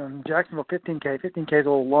Jacksonville 15K is a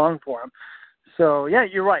little long for him. So, yeah,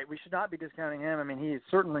 you're right. We should not be discounting him. He is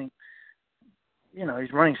certainly,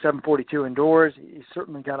 he's running 7:42 indoors. He's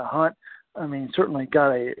certainly got a hunt. Certainly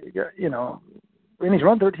got a, and he's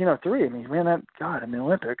run 13:03. He ran that, in the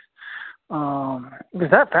Olympics. Was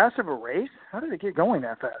that fast of a race? How did it get going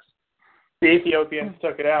that fast? The Ethiopians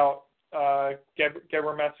took it out.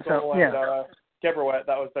 Gebre Meskel and Gebrewet.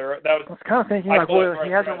 That was their. I was kind of thinking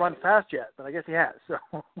he hasn't run fast yet, but I guess he has. So.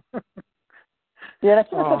 Yeah, that's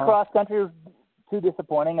just the cross country was too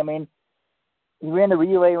disappointing. He ran the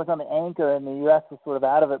relay, was on the anchor, and the U.S. was sort of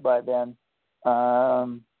out of it by then.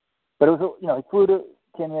 But it was, he flew to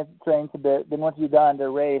Kenya, trained a bit, then went to Uganda,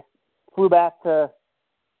 race, flew back to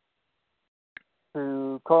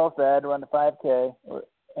Carlsbad to run the 5K,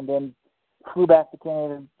 and then flew back to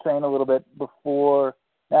Kenya to train a little bit before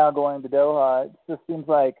now going to Doha. It just seems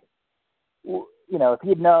like, if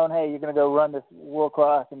he'd known, hey, you're going to go run this World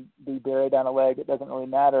Cross and be buried down a leg, it doesn't really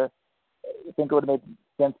matter. I think it would have made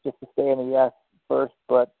sense just to stay in the U.S. first.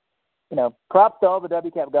 But, props to all the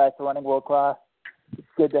WCAP guys for running World Cross. It's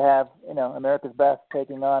good to have, America's best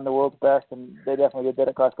taking on the world's best, and they definitely did that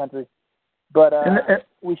at cross country. But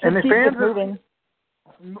we should keep this moving.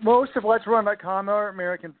 Most of Let'sRun.com are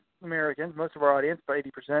Americans. Most of our audience, about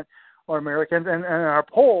 80%, are Americans. And in our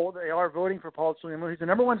poll, they are voting for Paul Sullivan. He's the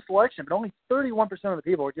number one selection, but only 31% of the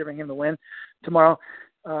people are giving him the win tomorrow.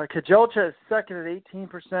 Kejelcha is second at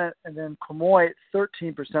 18%, and then Koumoy at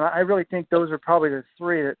 13%. I really think those are probably the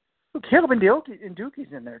three that – Caleb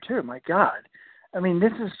Nduki's in there too, my God. I mean,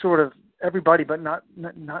 this is sort of everybody but not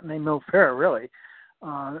named Mo Farah, really.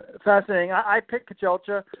 Fascinating. I picked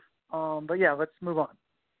Kejelcha, but, yeah, let's move on.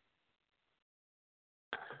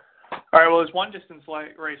 All right, well, there's one distance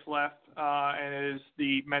race left, and it is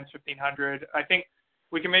the men's 1500. I think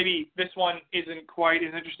we can this one isn't quite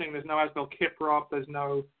as interesting. There's no Asbel Kiprop, there's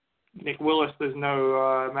no Nick Willis, there's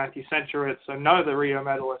no Matthew Centurit, so none of the Rio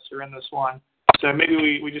medalists are in this one. So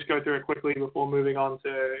maybe we just go through it quickly before moving on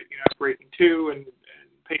to, Breaking 2 and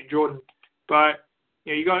Peyton Jordan. But,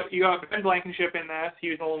 you got Ben Blankenship in there. He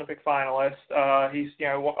was an Olympic finalist. He's,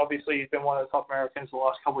 obviously he's been one of the top Americans the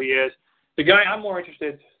last couple of years. The guy I'm more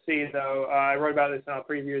interested to see, though, I wrote about this in our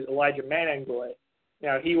preview, is Elijah Manengoy.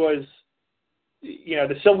 He was,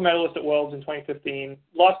 the silver medalist at Worlds in 2015.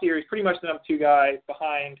 Last year, he's pretty much the number 2 guy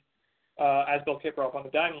behind Asbel Kiprop on the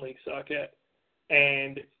Diamond League circuit.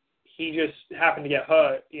 And he just happened to get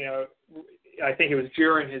hurt. I think it was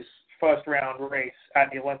during his first round race at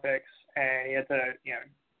the Olympics, and he had to,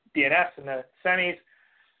 DNF in the semis.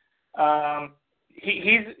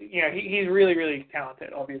 He's really, really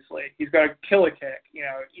talented, obviously. He's got a killer kick.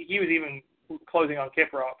 He was even closing on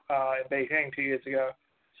Kiprop in Beijing 2 years ago.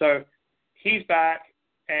 So he's back,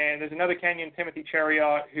 and there's another Kenyan, Timothy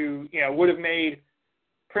Cheruiyot, who, would have made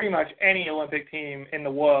pretty much any Olympic team in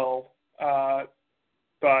the world,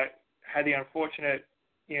 but had the unfortunate,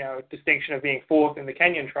 distinction of being fourth in the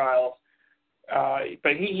Kenyan trials.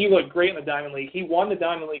 But he looked great in the Diamond League. He won the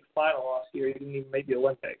Diamond League final last year. He didn't even make the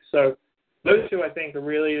Olympics. So those two, I think, are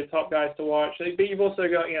really the top guys to watch. But you've also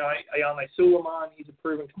got, Ayane Suleiman. He's a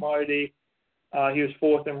proven commodity. He was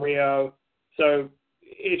fourth in Rio. So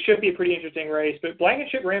it should be a pretty interesting race. But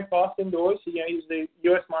Blankenship ran fast indoors. He's the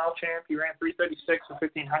U.S. mile champ. He ran 3:36 for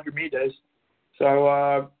 1,500 meters.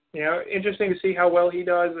 So, interesting to see how well he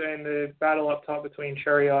does. And the battle up top between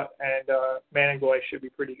Cheruiyot and Manengoy should be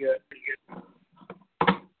pretty good.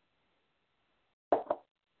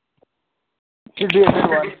 Should be a good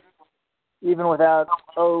one. Even without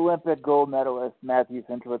Olympic gold medalist Matthew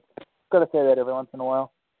Centurit. Got to say that every once in a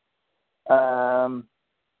while.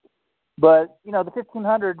 But, the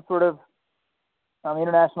 1,500 sort of on the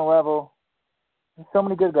international level, there's so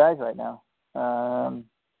many good guys right now.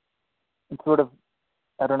 It's sort of,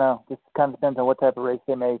 I don't know, just kind of depends on what type of race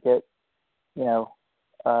they make it. Kind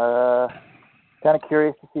of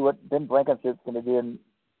curious to see what Ben Blankenship's going to do in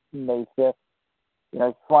May 5th. He's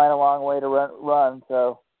flying a long way to run,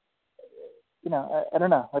 so, I don't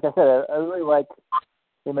know. Like I said, I really like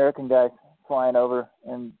the American guys flying over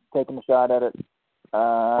and taking a shot at it.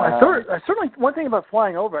 I certainly, one thing about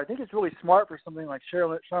flying over, I think it's really smart for something like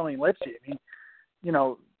Charlene Lipsey. I mean,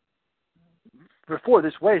 before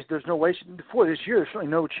this race, before this year, there's certainly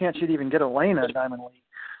no chance she'd even get a lane in a Diamond League.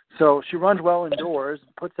 So she runs well indoors,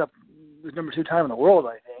 puts up the number 2 time in the world,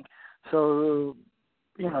 I think. So,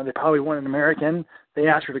 they probably want an American. They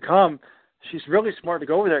asked her to come. She's really smart to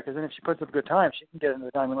go over there because then if she puts up a good time, she can get into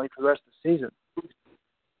the Diamond League for the rest of the season.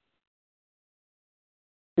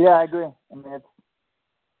 Yeah, I agree. I mean,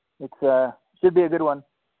 it's should be a good one.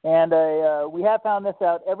 And we have found this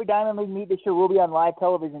out. Every Diamond League meet this year will be on live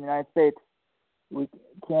television in the United States. We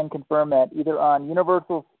can confirm that either on either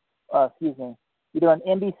on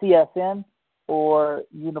NBCSN or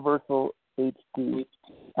Universal HD.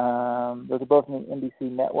 Those are both in the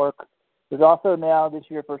NBC network. There's also now this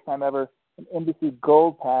year, first time ever, an NBC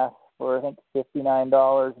Gold Pass for I think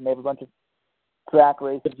 $59, and they have a bunch of track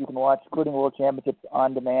races you can watch, including World Championships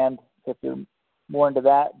on demand if you're more into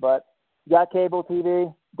that. But you got cable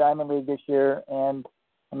TV, Diamond League this year, and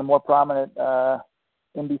on the more prominent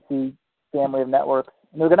NBC family of networks.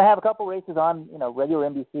 And they're going to have a couple races on, regular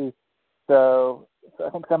NBC. So I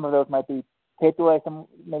think some of those might be taped away, some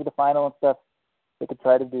maybe the final and stuff they could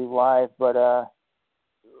try to do live. But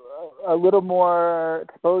a little more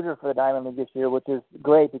exposure for the Diamond League this year, which is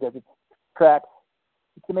great because it's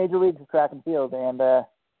the major leagues of track and field. And,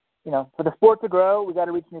 for the sport to grow, we got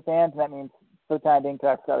to reach new fans, and that means for the time being,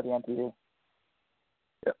 track's got to be on TV.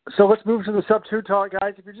 So let's move to the Sub-2 talk,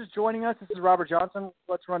 guys. If you're just joining us, this is Robert Johnson,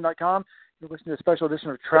 Let'sRun.com. You're listening to a special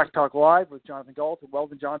edition of Track Talk Live with Jonathan Galt and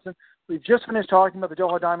Weldon Johnson. We've just finished talking about the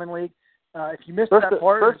Doha Diamond League. If you missed that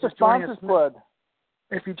part, first the sponsors plug.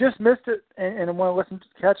 If you just missed it and want to listen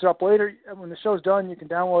to catch it up later, when the show's done, you can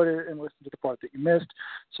download it and listen to the part that you missed.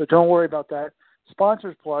 So don't worry about that.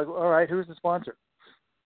 Sponsors plug. All right, who's the sponsor?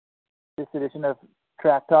 This edition of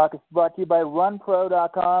Track Talk is brought to you by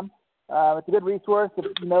RunPro.com. It's a good resource if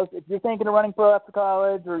you're thinking of running pro after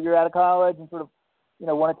college or you're out of college and sort of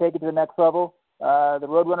want to take it to the next level. The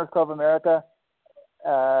Roadrunners Club of America, they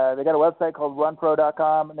got a website called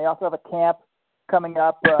RunPro.com, and they also have a camp coming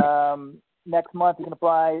up next month. You can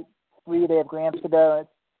apply free. They have grants to go.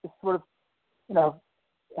 It's just sort of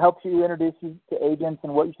helps you introduce you to agents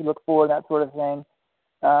and what you should look for, that sort of thing.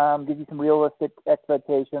 Gives you some realistic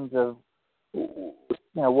expectations of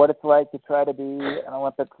what it's like to try to be an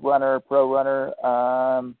Olympic runner, pro runner.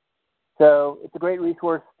 So it's a great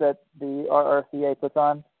resource that the RRCA puts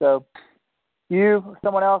on. So you or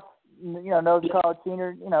someone else, knows a college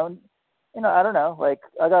senior, I don't know. Like,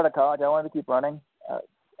 I got out of college. I wanted to keep running.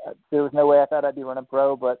 There was no way I thought I'd be running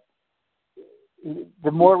pro, but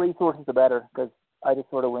the more resources, the better, because I just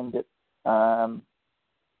sort of winged it.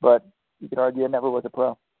 But you could argue I never was a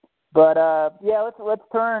pro. But let's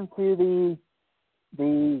turn to the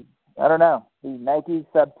Nike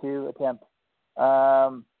Sub-2 attempt.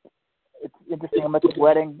 It's interesting. I'm at this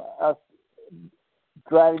wedding. I was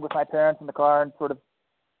driving with my parents in the car and sort of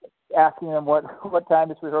asking them what time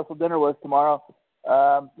this rehearsal dinner was tomorrow. Then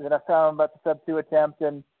I was telling them about the Sub-2 attempt,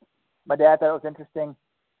 and my dad thought it was interesting.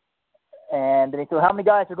 And then he said, "How many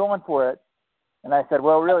guys are going for it?" And I said,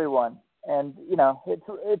 "Well, really one." And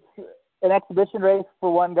it's an exhibition race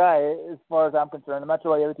for one guy, as far as I'm concerned. I'm not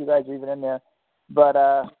sure why the other two guys are even in there. But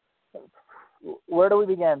where do we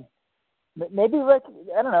begin? Maybe,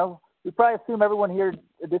 I don't know. We probably assume everyone here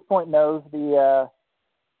at this point knows the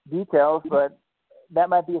details, but that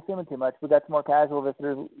might be assuming too much. We got some more casual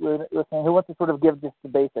visitors listening. Who wants to sort of give just the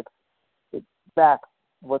basics, the facts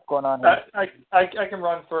of what's going on here? I can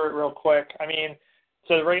run for it real quick. I mean,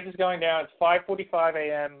 so the race is going down. It's 5:45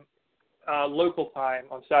 a.m. Local time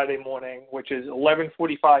on Saturday morning, which is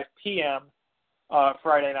 11:45 p.m.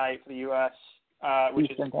 Friday night for the U.S., which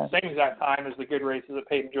is the same exact time as the good races at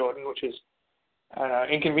Peyton Jordan, which is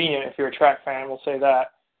inconvenient if you're a track fan, we'll say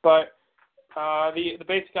that. But the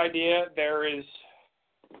basic idea, there's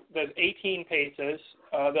 18 paces.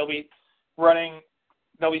 There'll be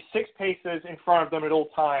 6 paces in front of them at all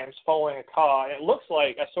times following a car. And it looks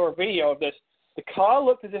like, I saw a video of this, the car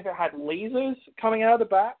looked as if it had lasers coming out of the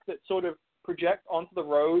back that sort of project onto the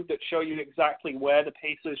road that show you exactly where the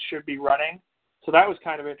paces should be running. So that was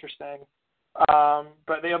kind of interesting.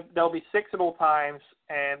 But there'll be 6 at all times,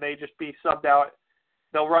 and they just be subbed out.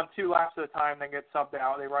 They'll run 2 laps at a time, then get subbed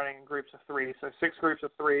out. They're running in groups of 3. So 6 groups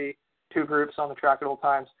of 3, 2 groups on the track at all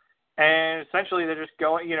times. And essentially they're just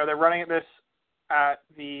going, they're running this at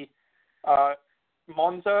the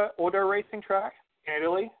Monza Auto Racing track in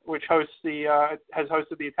Italy, which has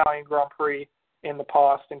hosted the Italian Grand Prix in the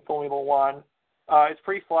past in Formula One. It's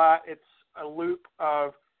pretty flat. It's a loop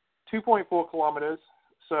of 2.4 kilometers,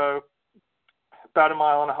 so about a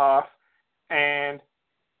mile and a half. And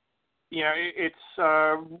it's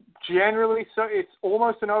generally, so it's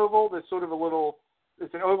almost an oval. There's sort of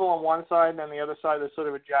it's an oval on one side, and then the other side there's sort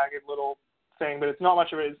of a jagged little thing, but it's not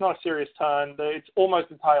much of it. It's not a serious turn. It's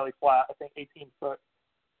almost entirely flat. I think 18-foot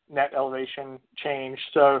net elevation change.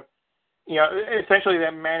 So, essentially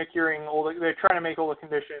they're manicuring they're trying to make all the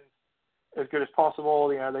conditions as good as possible.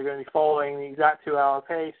 They're going to be following the exact 2-hour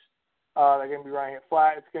pace. They're going to be running it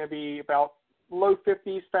flat. It's going to be about low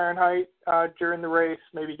 50s Fahrenheit during the race,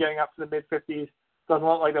 maybe getting up to the mid 50s. Doesn't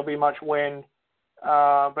look like there'll be much wind.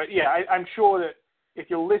 But yeah, I'm sure that if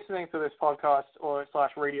you're listening to this podcast or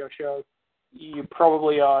 / radio show, you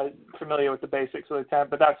probably are familiar with the basics of the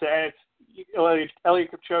attempt. But that's it. And it's Eliud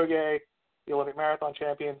Kipchoge, the Olympic marathon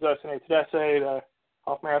champion, Zosine Tadesse, the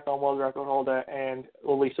half marathon world record holder, and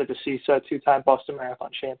Elisa DeCisa, 2-time Boston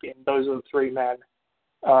Marathon champion. Those are the 3 men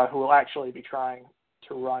who will actually be trying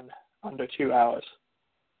to run under 2 hours.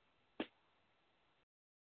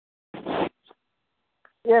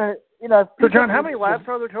 Yeah, So, John, how many laps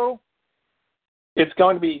are there total? It's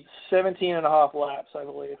going to be 17 and a half laps, I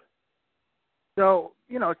believe. So,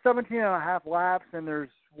 17 and a half laps, and there's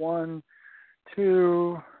 1,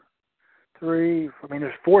 2, 3.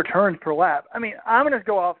 There's 4 turns per lap. I'm going to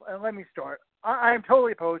go off, and let me start. I'm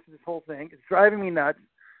totally opposed to this whole thing. It's driving me nuts.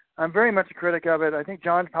 I'm very much a critic of it. I think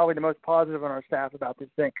John's probably the most positive on our staff about this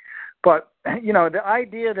thing. But, the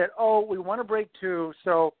idea that, we want to break 2,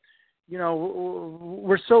 so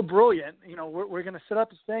we're so brilliant. We're going to set up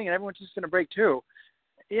this thing and everyone's just going to break too.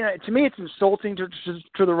 To me, it's insulting to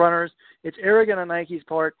the runners. It's arrogant on Nike's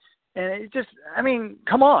part. And it just,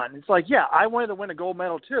 come on. It's like, yeah, I wanted to win a gold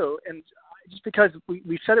medal too. And just because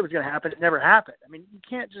we said it was going to happen, it never happened. You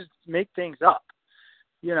can't just make things up,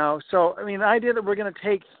 So, the idea that we're going to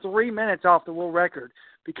take 3 minutes off the world record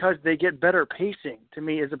because they get better pacing, to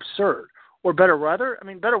me, is absurd. Or better weather.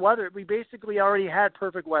 Better weather. We basically already had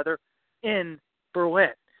perfect weather in Berlin.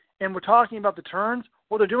 And we're talking about the turns.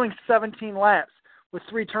 Well, they're doing 17 laps with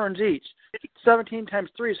 3 turns each. 17 times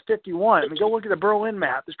 3 is 51. Go look at the Berlin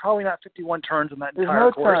map. There's probably not 51 turns on that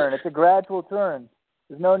entire course. There's no turn. It's a gradual turn.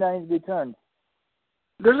 There's no 90-degree turns.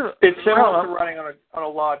 It's similar to running on a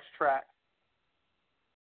large track.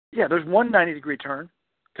 Yeah, there's one 90-degree turn,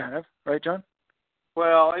 kind of, right, John?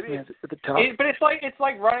 Well, at the top. But it's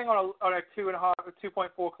like running on a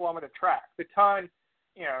 2.4 kilometer track. The turn,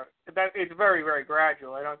 that it's very, very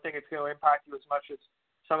gradual. I don't think it's going to impact you as much as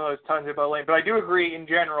some of those turns in Berlin. But I do agree, in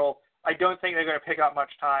general, I don't think they're going to pick up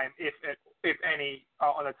much time, if any,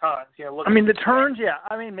 on the turns. The turns, yeah.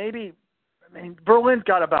 Maybe. Berlin's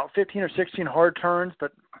got about 15 or 16 hard turns,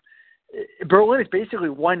 but Berlin is basically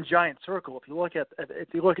one giant circle. If you look at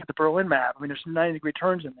the Berlin map, there's some 90-degree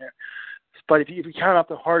turns in there. But if you count up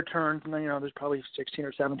the hard turns, there's probably 16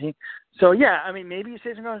 or 17. So yeah, maybe you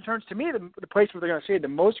say some ground turns. To me, the place where they're going to save the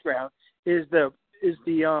most ground is the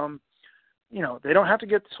they don't have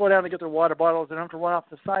to slow down to get their water bottles. They don't have to run off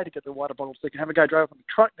the side to get their water bottles. They can have a guy drive up in the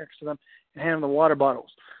truck next to them and hand them the water bottles.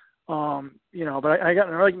 But I got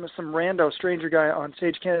in an argument with some rando stranger guy on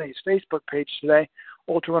Sage Kennedy's Facebook page today,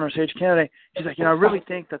 Ultra Runner Sage Kennedy. He's like, I really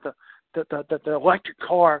think that the electric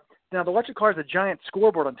car. Now, the electric car is a giant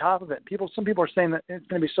scoreboard on top of it. Some people are saying that it's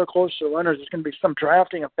going to be so close to the runners, there's going to be some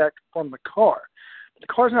drafting effect from the car. But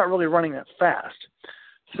the car's not really running that fast.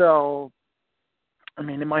 So,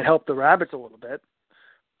 it might help the rabbits a little bit.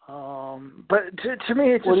 But to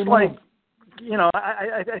me, it's just like,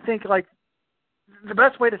 I think, like, the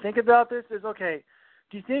best way to think about this is, okay,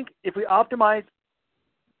 do you think if we optimize,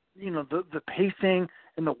 the pacing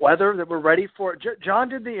and the weather, that we're ready for it? John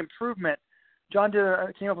did the improvement. John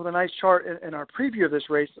came up with a nice chart in our preview of this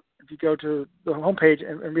race. If you go to the homepage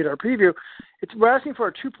and read our preview, we're asking for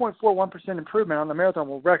a 2.41% improvement on the marathon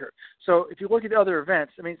world record. So if you look at other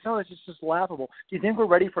events, some of this is just laughable. Do you think we're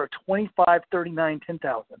ready for a 25:39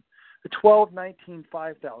 10,000, a 12:19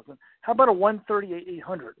 5,000? How about a 1:38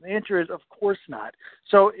 800? The answer is, of course not.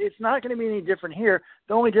 So it's not going to be any different here.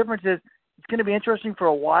 The only difference is it's going to be interesting for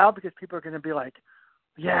a while because people are going to be like,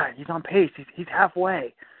 yeah, he's on pace. He's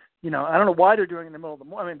halfway. I don't know why they're doing it in the middle of the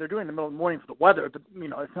morning. They're doing it in the middle of the morning for the weather, but,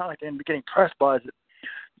 it's not like they're getting press buzz at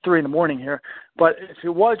 3 in the morning here. But if it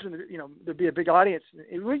was, there'd be a big audience,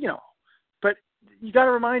 But you got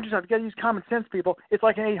to remind yourself, you got to use common sense, people. It's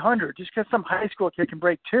like an 800. Just because some high school kid can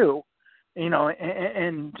break 2,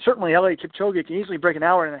 and certainly Eliud Kipchoge can easily break an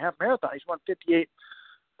hour and a half marathon. He's run 58.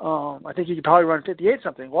 I think he could probably run 58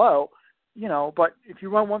 something low. But if you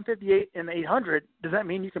run 158 in 800, does that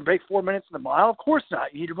mean you can break 4 minutes in the mile? Of course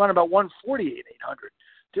not. You need to run about 148 800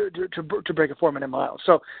 to break a 4-minute mile.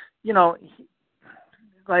 So,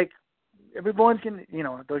 like everyone can,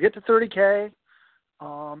 they'll get to 30K.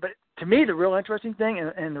 But to me, the real interesting thing,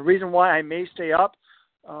 and the reason why I may stay up,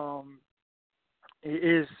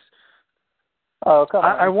 is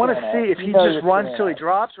I want to see if he just runs till he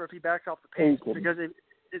drops or if he backs off the pace, because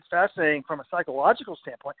it's fascinating from a psychological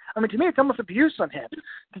standpoint. To me, it's almost abuse on him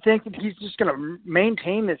to think that he's just going to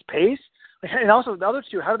maintain this pace. And also the other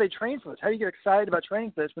two, how do they train for this? How do you get excited about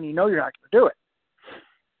training for this when you know you're not going to do it?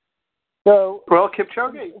 So, well,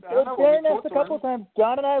 Kipchoge. A couple of times,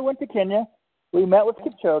 John and I went to Kenya. We met with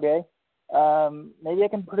Kipchoge. Maybe I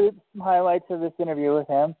can put some highlights of this interview with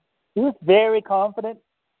him. He was very confident.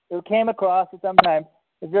 It came across at some time.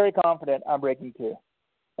 He was very confident on breaking 2.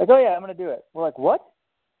 Like, oh yeah, I'm going to do it. We're like, what?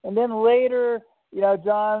 And then later,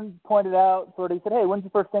 John pointed out, he said, hey, when's you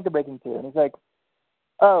first think of breaking 2? And he's like,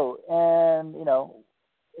 oh, and,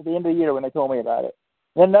 at the end of the year when they told me about it.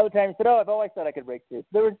 And then another time he said, oh, I've always thought I could break 2.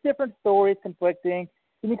 There was different stories conflicting.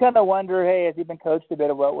 And you kind of wonder, hey, has he been coached a bit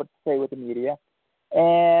about what to say with the media?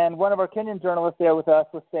 And one of our Kenyan journalists there with us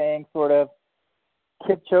was saying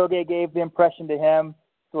Kipchoge gave the impression to him,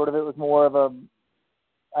 it was more of a,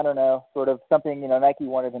 I don't know, something, Nike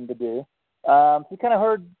wanted him to do. So we kind of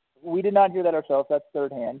heard, we did not hear that ourselves, that's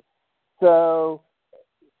third hand. So,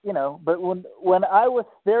 but when I was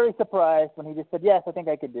very surprised when he just said, yes, I think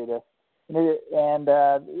I could do this. And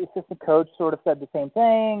the assistant coach said the same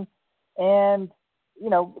thing. And,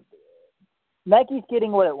 Nike's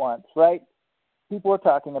getting what it wants, right? People are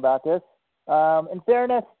talking about this. In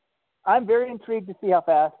fairness, I'm very intrigued to see how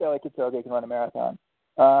fast Eliud Kipchoge can run a marathon.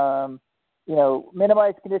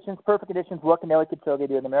 Minimized conditions, perfect conditions, what can Eliud Kipchoge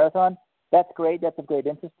do in the marathon? That's great. That's of great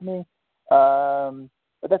interest to me.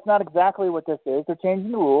 But that's not exactly what this is. They're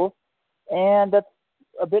changing the rules, and that's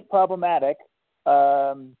a bit problematic.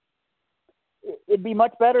 It'd be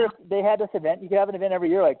much better if they had this event. You could have an event every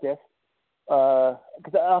year like this.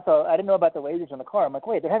 Because also, I didn't know about the lasers on the car. I'm like,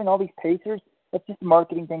 wait, they're having all these pacers? That's just a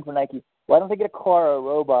marketing thing for Nike. Why don't they get a car or a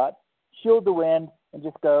robot, shield the wind, and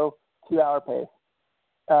just go 2-hour pace?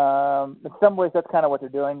 In some ways, that's kind of what they're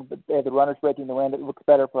doing. But they have the runners breaking the wind. It looks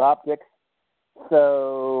better for optics.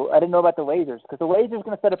 So I didn't know about the lasers, because the laser is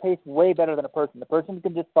going to set a pace way better than a person. The person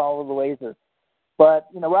can just follow the laser. But,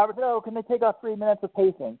 Robert said, can they take off 3 minutes of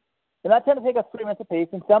pacing? They're not trying to take off 3 minutes of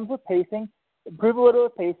pacing. Some with pacing, improve a little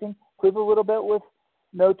with pacing, improve a little bit with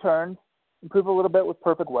no turns, improve a little bit with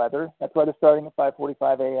perfect weather. That's why they're starting at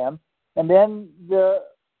 5:45 a.m. And then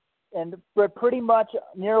for pretty much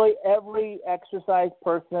nearly every exercise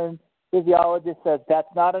person, physiologist says that's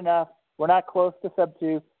not enough. We're not close to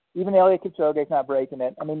sub-2. Even Eliud Kipchoge is not breaking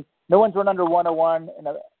it. I mean, no one's run under 101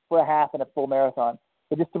 for a half in a full marathon.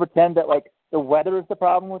 But just to pretend that, the weather is the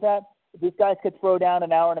problem with that, if these guys could throw down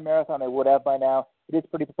an hour in a marathon, they would have by now. It is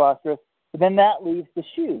pretty preposterous. But then that leaves the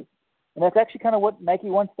shoes. And that's actually kind of what Nike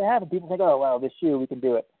wants to have. And people think, oh, wow, this shoe, we can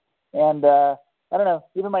do it. And I don't know,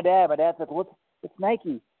 even my dad's like, well, it's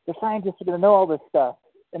Nike. The scientists are going to know all this stuff.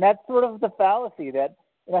 And that's sort of the fallacy that,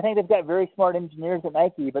 and I think they've got very smart engineers at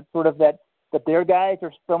Nike, but sort of that their guys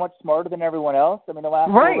are so much smarter than everyone else. I mean, the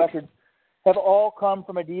last four records have all come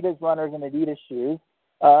from Adidas runners and Adidas shoes.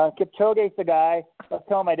 Kipchoge's the guy. I was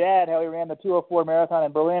telling my dad how he ran the 2:04 marathon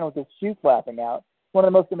in Berlin with his shoe flapping out. One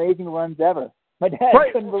of the most amazing runs ever. My dad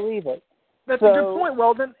couldn't believe it. That's a good point,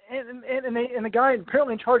 Weldon. And the guy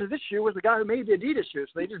apparently in charge of this shoe was the guy who made the Adidas shoe.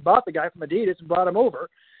 So they just bought the guy from Adidas and brought him over.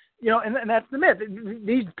 And that's the myth.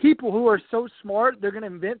 These people who are so smart, they're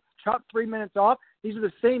going to chop 3 minutes off. These are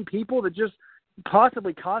the same people that just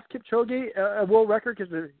possibly cost Kipchoge a world record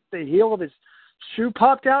because the heel of his shoe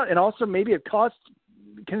popped out, and also maybe it cost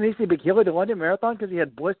Kenenisa Bekele the London Marathon because he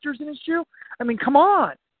had blisters in his shoe. I mean, come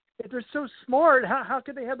on. If they're so smart, how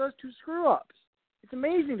could they have those two screw-ups? It's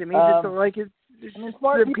amazing to me.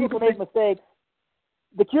 Smart people make mistakes.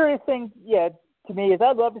 The curious thing, to me, is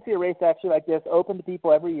I'd love to see a race actually like this, open to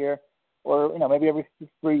people every year, or maybe every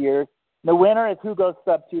 3 years. The winner is who goes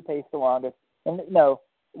sub-2 pace the longest. And no,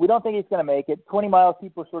 we don't think he's going to make it. 20 miles,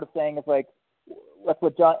 people are sort of saying it's like, that's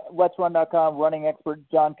what Let'sRun.com running expert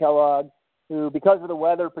John Kellogg, who, because of the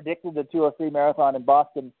weather, predicted the 2:03 marathon in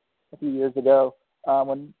Boston a few years ago,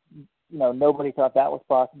 when nobody thought that was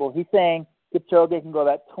possible. He's saying Kipchoge can go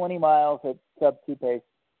about 20 miles at sub-2 pace.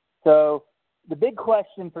 So the big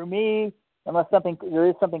question for me, unless there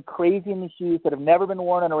is something crazy in these shoes that have never been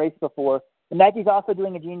worn in a race before, and Nike's also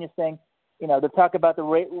doing a genius thing. They're talking about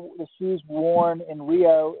the shoes worn in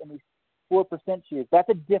Rio in these 4% shoes. That's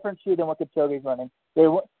a different shoe than what Kipchoge's running.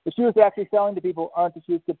 The shoes they're actually selling to people aren't the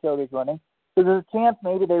shoes Kipchoge's running. So there's a chance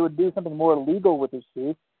maybe they would do something more legal with his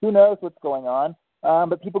shoes. Who knows what's going on?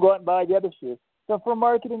 But people go out and buy the other shoes. So for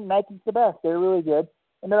marketing, Nike's the best. They're really good,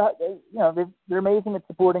 and they're amazing at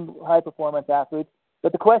supporting high performance athletes.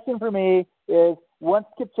 But the question for me is, once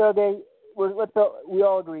Kipchoge, we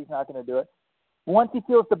all agree he's not going to do it. Once he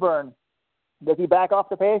feels the burn, does he back off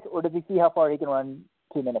the pace, or does he see how far he can run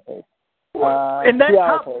 2-minute pace?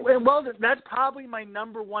 That's probably my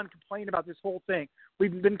number one complaint about this whole thing.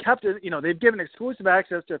 We've been kept, they've given exclusive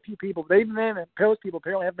access to a few people. Those people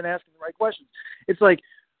apparently have been asking the right questions. It's like,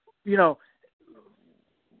 we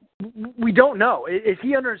don't know. Is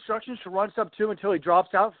he under instructions to run sub-2 until he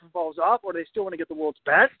drops out and falls off, or do they still want to get the world's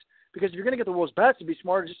best? Because if you're going to get the world's best, it'd be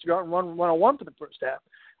smarter just to go out and run 101 for the first half.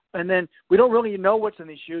 And then we don't really know what's in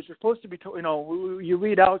these shoes. We're supposed to be told, you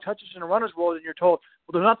read Alex Hutchinson in a runner's world, and you're told,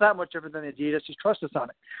 well, they're not that much different than Adidas. Just trust us on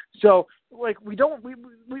it. So, we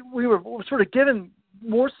were sort of given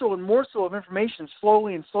more so of information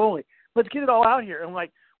slowly and slowly. Let's get it all out here. And we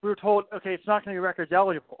were told, okay, it's not going to be records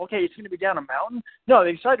eligible. Okay, it's going to be down a mountain. No,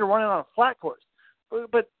 they decided to run it on a flat course.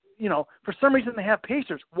 But for some reason they have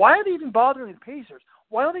pacers. Why are they even bothering with pacers?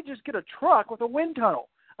 Why don't they just get a truck with a wind tunnel?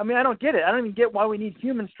 I mean, I don't get it. I don't even get why we need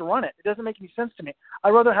humans to run it. It doesn't make any sense to me. I'd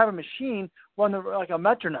rather have a machine run like a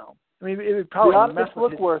metronome. I mean, it would probably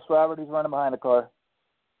look worse, Robert. He's running behind a car.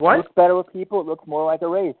 What? It looks better with people. It looks more like a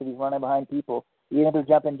race if he's running behind people. Even if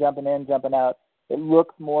they're jumping in, jumping out, it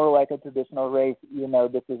looks more like a traditional race, even though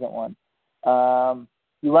this isn't one.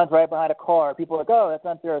 He runs right behind a car. People are like, oh, that's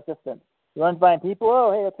unfair assistance. He runs behind people.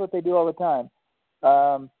 Oh, hey, that's what they do all the time.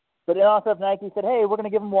 But then also if Nike said, hey, we're going to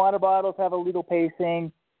give them water bottles, have illegal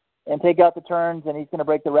pacing, and take out the turns, and he's going to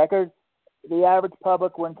break the records. The average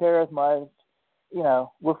public wouldn't care as much. You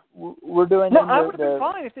know, we're doing. No, I would have been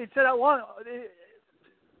fine if they'd said out loud.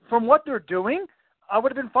 From what they're doing, I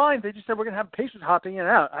would have been fine. They just said we're going to have pacers hopping in and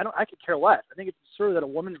out. I could care less. I think it's absurd that a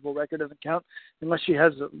woman's world record doesn't count unless she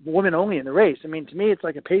has a woman only in the race. I mean, to me, it's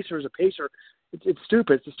like a pacer is a pacer. It's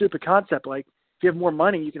stupid. It's a stupid concept. Like, if you have more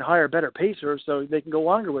money, you can hire a better pacer so they can go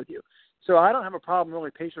longer with you. So I don't have a problem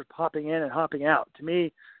really pacers popping in and hopping out. To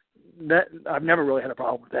me, that I've never really had a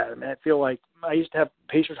problem with that. I mean, I feel like I used to have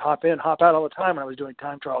pacers hop in, hop out all the time when I was doing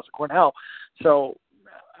time trials at Cornell. So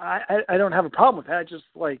I don't have a problem with that.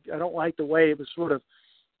 I don't like the way it was sort of,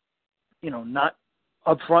 not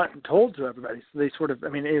upfront and told to everybody. So they sort of,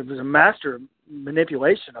 it was a master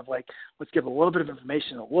manipulation of like, let's give a little bit of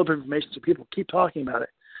information, so people keep talking about it,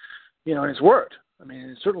 and it's worked. I mean,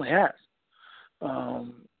 it certainly has.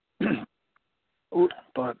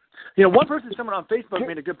 But, one person, someone on Facebook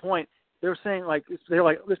made a good point. They were saying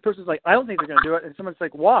this person's like, I don't think they're going to do it. And someone's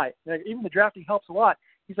like, why? Like, even the drafting helps a lot.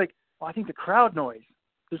 He's like, well, I think the crowd noise.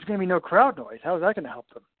 There's going to be no crowd noise. How is that going to help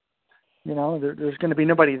them? There's going to be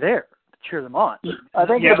nobody there to cheer them on. I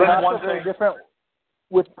think it's very different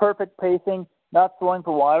with perfect pacing, not throwing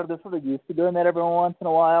for water. They're sort of used to doing that every once in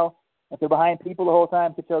a while. If they're behind people the whole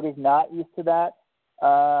time, Kipchoge's not used to that.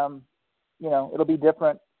 It'll be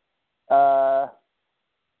different. I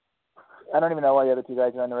don't even know why the other two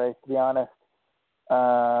guys are in the race, to be honest.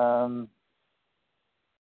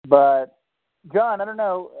 But, John, I don't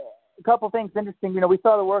know. A couple things interesting. We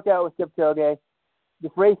saw the workout with Kipchoge.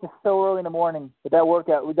 This race is so early in the morning, but that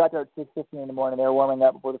workout, we got there at 6:15 in the morning. They were warming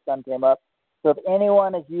up before the sun came up. So if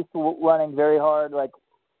anyone is used to running very hard, like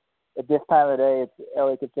at this time of the day, it's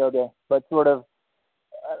Eliud Kipchoge. But sort of,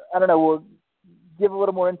 I don't know, we'll give a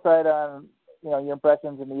little more insight on, your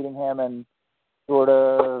impressions of meeting him and sort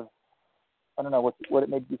of, I don't know, what it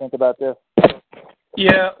made you think about this.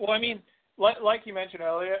 Yeah, well, like you mentioned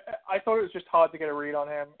earlier, I thought it was just hard to get a read on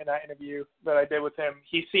him in that interview that I did with him.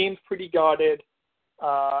 He seemed pretty guarded.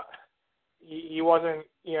 He wasn't,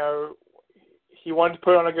 he wanted to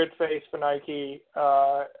put on a good face for Nike,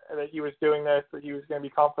 that he was doing this, that he was going to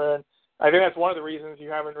be confident. I think that's one of the reasons you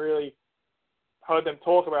haven't really heard them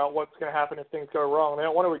talk about what's going to happen if things go wrong. They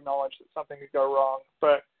don't want to acknowledge that something could go wrong,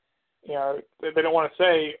 but, they don't want to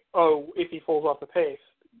say, oh, if he falls off the pace.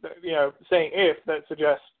 Saying if, that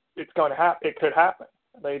suggests it's going to happen. It could happen.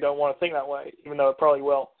 They don't want to think that way, even though it probably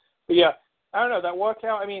will. But yeah, I don't know, that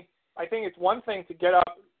workout, I think it's one thing to get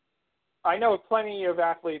up. I know plenty of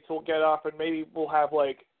athletes will get up and maybe will have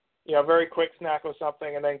a very quick snack or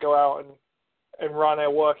something and then go out and run a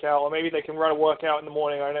workout, or maybe they can run a workout in the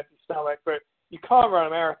morning on an empty stomach, but you can't run a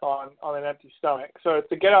marathon on an empty stomach. So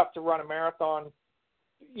to get up to run a marathon,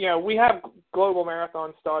 we have global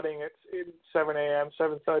marathons starting at 7 a.m.,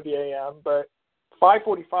 7:30 a.m., but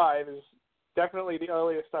 5:45 is definitely the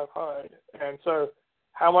earliest I've heard. And so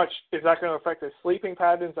how much is that going to affect his sleeping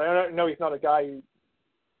patterns? I don't know. He's not a guy who,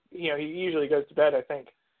 he usually goes to bed, I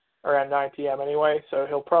think, around 9 p.m. anyway, so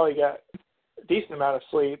he'll probably get a decent amount of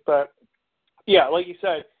sleep. But, yeah, like you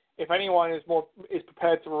said, if anyone is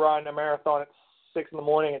prepared to run a marathon at 6 in the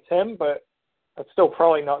morning, it's him, but that's still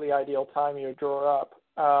probably not the ideal time you would draw up.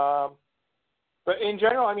 But in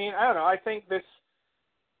general, I don't know. I think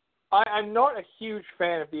I'm not a huge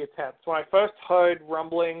fan of the attempts. When I first heard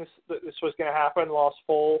rumblings that this was going to happen last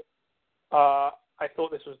fall, I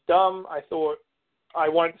thought this was dumb. I thought I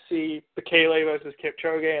wanted to see Bekele versus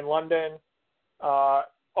Kipchoge in London.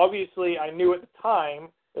 Obviously, I knew at the time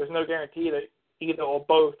there was no guarantee that either or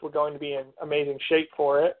both were going to be in amazing shape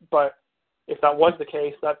for it. But if that was the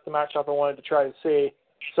case, that's the matchup I wanted to try to see.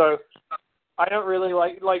 So I don't really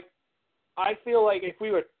I feel like if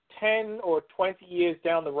we were 10 or 20 years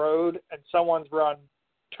down the road and someone's run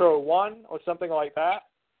 201 or something like that,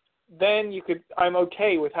 then I'm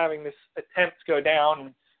okay with having this attempt go down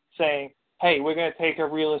and saying, hey, we're going to take a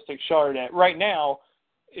realistic shot at it. Right now,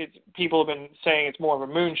 people have been saying it's more of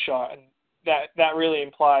a moonshot, and that really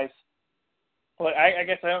implies, well, I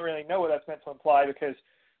guess I don't really know what that's meant to imply because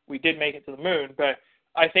we did make it to the moon, but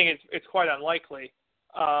I think it's quite unlikely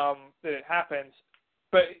that it happens.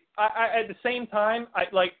 But at the same time,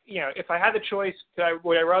 if I had the choice,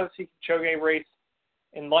 would I rather see Kipchoge race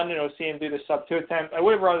in London or see him do the sub-2 attempt? I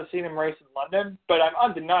would have rather seen him race in London, but I'm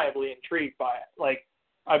undeniably intrigued by it.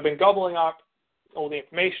 I've been gobbling up all the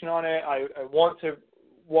information on it. I want to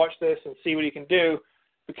watch this and see what he can do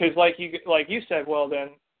because, like you said, Weldon,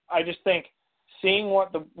 I just think seeing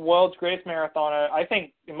what the world's greatest marathoner, I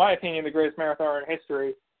think, in my opinion, the greatest marathoner in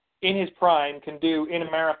history, in his prime, can do in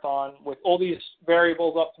a marathon with all these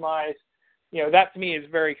variables optimized, that to me is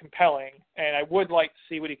very compelling, and I would like to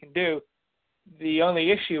see what he can do. The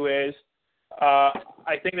only issue is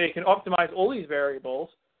I think they can optimize all these variables,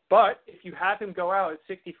 but if you have him go out at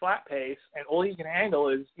 60 flat pace and all he can handle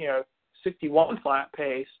is, 61 flat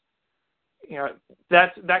pace,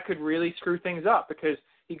 that could really screw things up because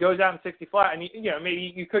he goes out in 60 flat, and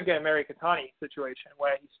maybe you could get a Mary Keitany situation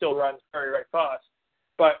where he still runs very, very fast,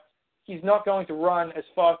 but he's not going to run as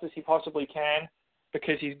fast as he possibly can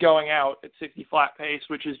because he's going out at 60 flat pace,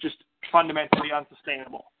 which is just fundamentally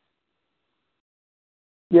unsustainable.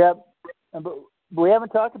 Yeah, but we haven't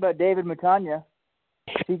talked about David Montagna.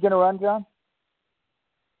 Is he going to run, John?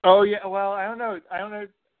 Oh yeah, well I don't know.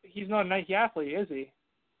 He's not a Nike athlete, is he?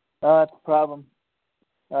 Oh, that's a problem.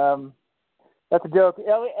 That's a joke.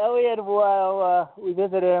 Elliot, while we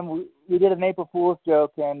visited him, we did an April Fool's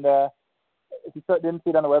joke, and if you didn't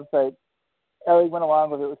see it on the website, Elliot went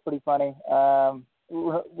along with it. It was pretty funny.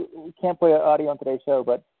 We can't play audio on today's show,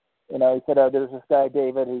 but he said there's this guy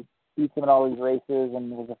David who beats him in all these races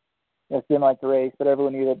and didn't like the race, but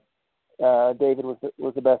everyone knew that David was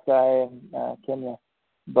the best guy in Kenya.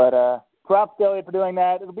 But props to Elliot for doing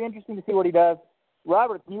that. It'll be interesting to see what he does.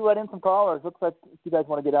 Robert, can you let in some callers? Looks like you guys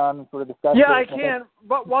want to get on and sort of discuss. Yeah, I can.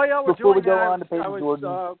 But while y'all were doing that, I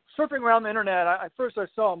was surfing around the internet. I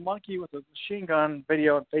saw a monkey with a machine gun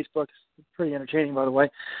video on Facebook. It's pretty entertaining, by the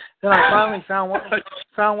way. Then I finally found what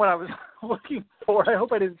I was looking for. I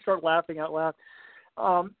hope I didn't start laughing out loud.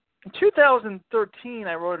 In 2013,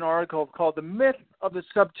 I wrote an article called "The Myth of the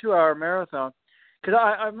Sub-2-Hour Marathon," because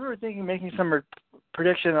I remember making some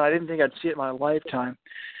prediction, and I didn't think I'd see it in my lifetime.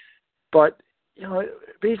 But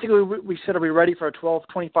basically, we said, are we ready for a 12,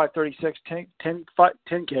 25, 36,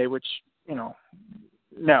 10K, which, no,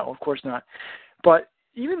 of course not. But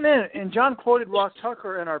even then, and John quoted Ross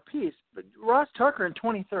Tucker in our piece, but Ross Tucker in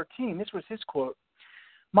 2013, this was his quote: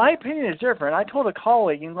 "My opinion is different. I told a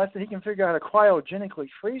colleague, unless he can figure out how to cryogenically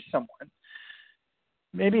freeze someone,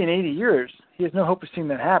 maybe in 80 years, he has no hope of seeing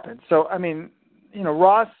that happen." So,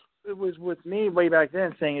 Ross was with me way back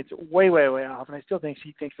then saying it's way, way, way off, and I still think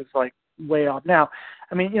he thinks it's way off now.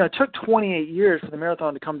 It took 28 years for the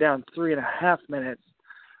marathon to come down 3.5 minutes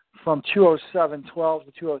from 2:07:12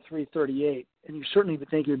 to 2:03:38, and you certainly would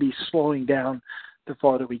think it would be slowing down the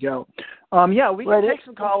farther we go. We can take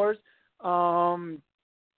some callers. I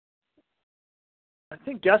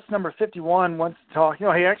think guest number 51 wants to talk.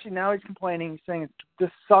 He's complaining, saying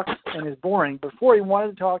this sucks and is boring. Before he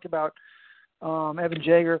wanted to talk about Evan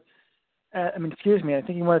Jager. I think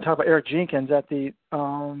he wanted to talk about Eric Jenkins at the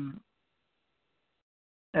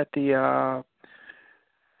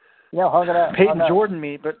Peyton Jordan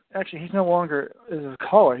meet, but actually he's no longer as a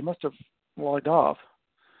caller. He must have logged off.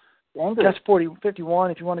 Guest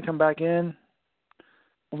 51, if you want to come back in.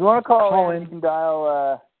 If you want to call in, you can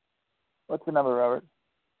dial, what's the number, Robert?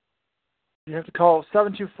 You have to call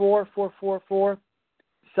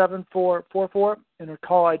 724-444-7444, and our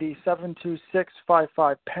call ID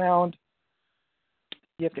 72655#.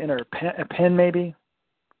 You have to enter a PIN maybe.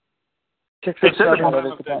 It's at the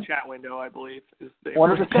bottom of the chat window, I believe.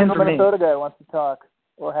 One of the Central Minnesota guy wants to talk,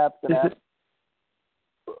 or happens to have.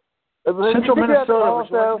 Central Minnesota, would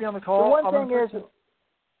you like to be on the call?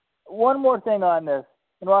 One more thing on this,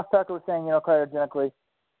 and Ross Tucker was saying, cryogenically,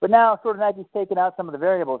 but now sort of Nike's taken out some of the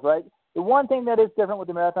variables, right? The one thing that is different with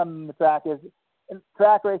the marathon and the track is, in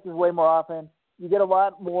track races way more often, you get a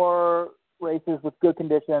lot more races with good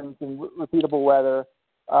conditions and repeatable weather,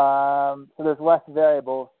 so there's less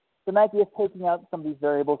variables. So Nike is taking out some of these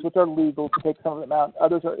variables, which are legal to take some of them out.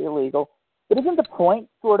 Others are illegal. But isn't the point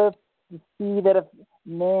sort of to see that if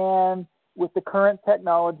with the current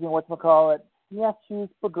technology and yes, shoes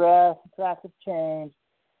progress, tracks have changed,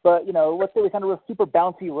 but, let's say we found a super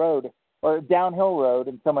bouncy road or a downhill road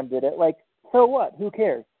and someone did it, so what? Who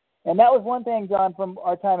cares? And that was one thing, John, from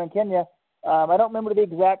our time in Kenya. I don't remember the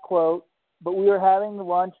exact quote, but we were having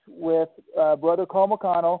lunch with Brother Cole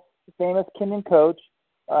McConnell, the famous Kenyan coach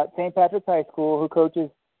at St. Patrick's High School, who coaches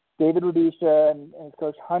David Rudisha and has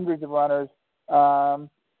coached hundreds of runners. And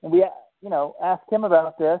we, asked him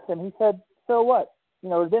about this, and he said, so what?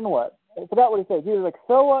 Then what? I forgot what he said. He was like,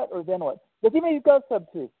 so what or then what? Does he maybe go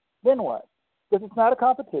sub-2? Then what? Because it's not a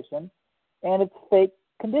competition, and it's fake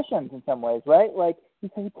conditions in some ways, right?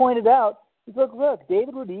 He pointed out, he's like, look,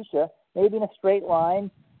 David Rudisha, maybe in a straight line,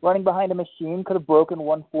 running behind a machine, could have broken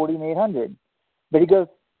 140 and 800. But he goes,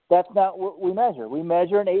 that's not what we measure. We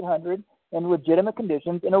measure an 800 in legitimate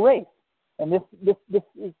conditions in a race. And this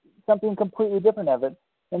is something completely different of it.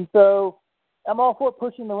 And so I'm all for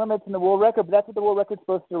pushing the limits in the world record, but that's what the world record's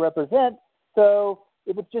supposed to represent. So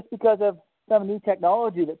if it's just because of some new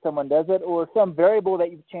technology that someone does it, or some variable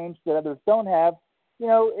that you've changed that others don't have,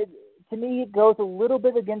 to me it goes a little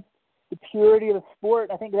bit against the purity of the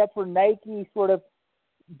sport. I think that's where Nike sort of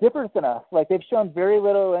differs than us. Like, they've shown very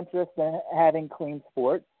little interest in having clean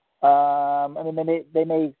sport. I mean, they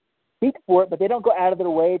may speak for it, but they don't go out of their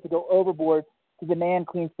way to go overboard to demand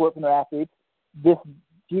clean sport from their athletes.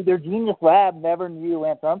 Their Genius Lab never knew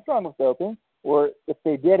Lance Armstrong was doping, or if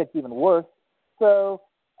they did, it's even worse. So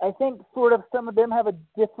I think sort of some of them have a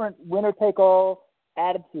different winner-take-all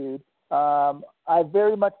attitude. I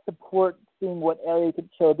very much support seeing what Eliud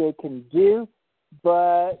Kipchoge can do,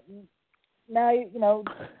 but now,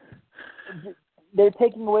 they're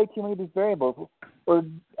taking away too many of these variables, or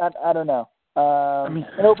I don't know. And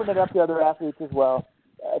open it up to other athletes as well,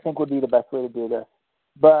 I think would be the best way to do this.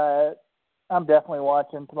 But I'm definitely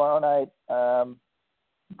watching tomorrow night. I'm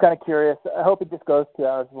kind of curious. I hope it just goes 2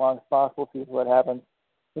 hours as long as possible, see what happens.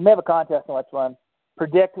 We may have a contest in Let's Run.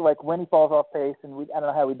 Predict, like, when he falls off pace, and I don't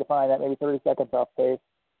know how we define that, maybe 30 seconds off pace.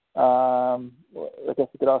 I guess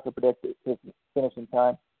we could also predict his finishing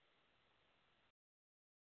time.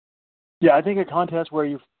 Yeah, I think a contest where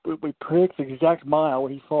we predict the exact mile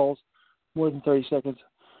where he falls more than 30 seconds.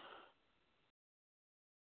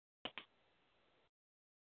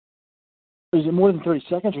 Is it more than 30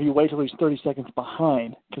 seconds, or you wait till he's 30 seconds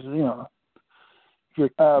behind? Because, if you're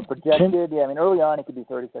projected, yeah, I mean, early on he could be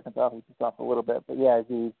 30 seconds off. He's just off a little bit. But, yeah, is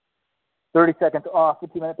he 30 seconds off the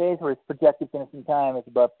 2-minute pace, or his projected finishing time is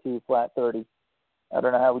above 2 flat 30? I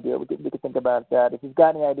don't know how we do it. We could think about that. If you've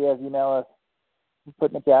got any ideas, email us.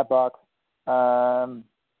 Put in the chat box.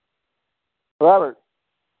 Robert,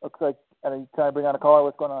 looks like you're trying to bring on a caller.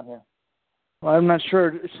 What's going on here? Well, I'm not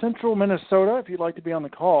sure. Central Minnesota, if you'd like to be on the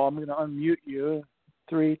call, I'm going to unmute you.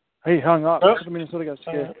 3. Hey, hung up. Oh. Central Minnesota got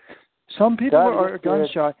scared. Some people are gun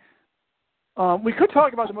shy. We could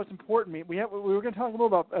talk about the most important meet. We were going to talk a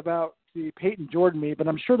little about the Peyton Jordan meet, but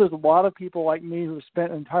I'm sure there's a lot of people like me who have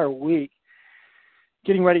spent an entire week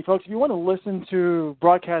getting ready. Folks, if you want to listen to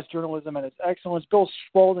broadcast journalism at its excellence, Bill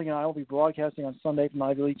Spalding and I will be broadcasting on Sunday from the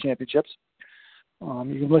Ivy League Championships.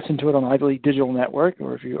 You can listen to it on the Ivy League Digital Network,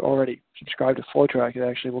 or if you already subscribe to FloTrack, it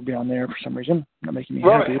actually will be on there for some reason. Not making me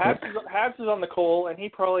happy. Habs is on the call, and he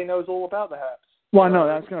probably knows all about the Habs. Well, no,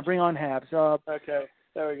 I was going to bring on Habs. Okay,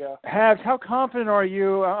 there we go. Habs, how confident are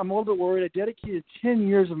you? I'm a little bit worried. I dedicated 10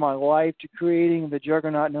 years of my life to creating the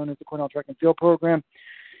juggernaut known as the Cornell Track and Field Program.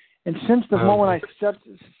 And since the moment I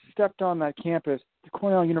stepped on that campus, the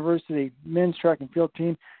Cornell University men's track and field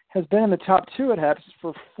team has been in the top 2 at Habs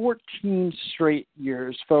for 14 straight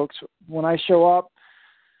years, folks. When I show up,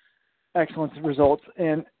 excellent results.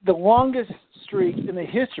 And the longest streak in the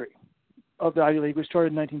history of the Ivy League was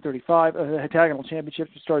started in 1935. The hexagonal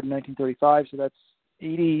championships was started in 1935, so that's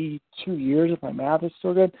 82 years if my math is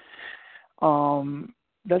still good.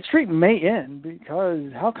 That streak may end,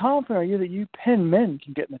 because how confident are you that you Penn men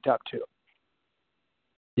can get in the top 2?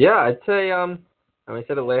 Yeah, I'd say I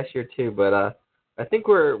said it last year too, but I think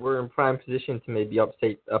we're in prime position to maybe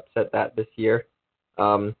upset that this year.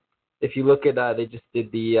 If you look at they just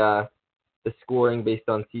did the scoring based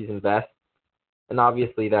on season best, and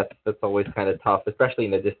obviously that's always kind of tough, especially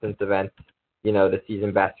in the distance events. The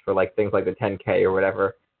season best for like things like the 10K or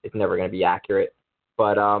whatever, it's never going to be accurate.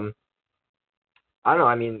 But I don't know.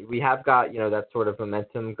 I mean, we have got, that sort of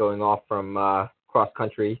momentum going off from cross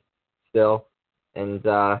country still. And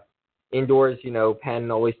indoors,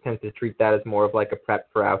 Penn always tends to treat that as more of like a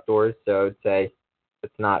prep for outdoors. So I'd say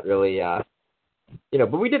it's not really,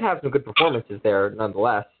 but we did have some good performances there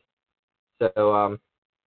nonetheless. So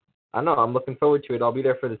I don't know. I'm looking forward to it. I'll be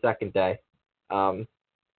there for the second day.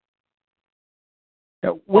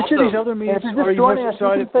 Which of these other meetings are you most excited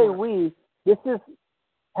for? You can say we. This is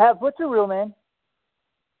what's your real name?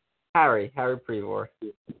 Harry Prevor.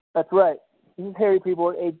 That's right. This is Harry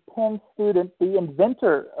Prevor, a Penn student, the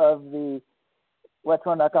inventor of the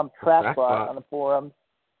Let'sRun.com track bot on the forums.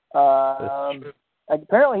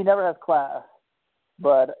 Apparently he never has class,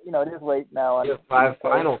 but it is late now. We have 5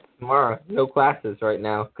 finals tomorrow. No classes right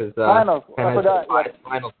now because finals. Penn I forgot. has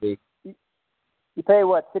finals week. You pay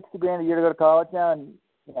what, $60,000 a year to go to college now, and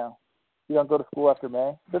you don't go to school after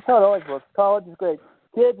May. That's how it always works. College is great.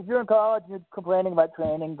 Kids, if you're in college and you're complaining about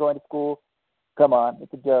training, going to school, come on,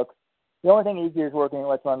 it's a joke. The only thing easier is working at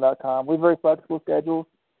Let'sRun.com. We have very flexible schedules.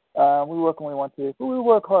 We work when we want to, but we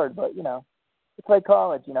work hard. But it's like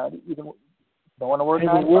college. You don't want to work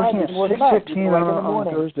 9 to 5. Working at 6:15 on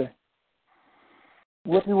Thursday.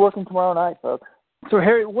 We'll be working tomorrow night, folks. So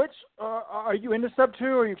Harry, which are you into Sub 2?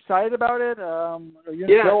 Are you excited about it? Are you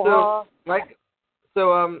into Doha?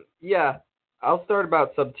 I'll start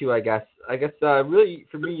about sub 2, I guess. Really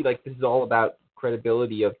for me, like, this is all about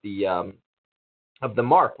credibility of the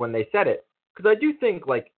mark when they set it, because I do think,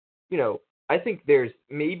 like, I think there's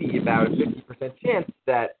maybe about a 50% chance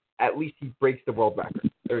that at least he breaks the world record.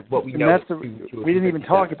 Or what we know. We didn't even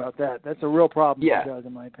talk about that. That's a real problem. Yeah. Does,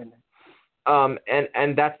 in my opinion.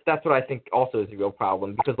 And that's what I think also is a real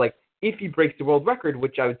problem, because, like, if he breaks the world record,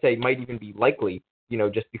 which I would say might even be likely,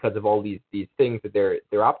 just because of all these things that they're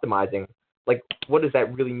optimizing, like, what does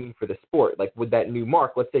that really mean for the sport? Like, would that new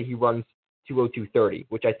mark, let's say he runs 2:02:30,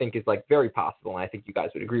 which I think is, like, very possible, and I think you guys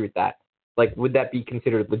would agree with that. Like, would that be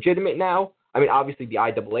considered legitimate now? I mean, obviously the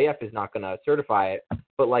IAAF is not going to certify it,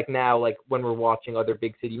 but, like, now, like, when we're watching other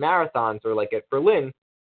big city marathons or, like, at Berlin,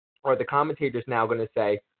 are the commentators now going to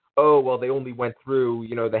say, oh, well, they only went through,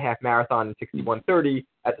 the half marathon in 61:30.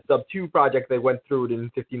 At the sub 2 project, they went through it in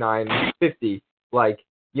 59:50. Like,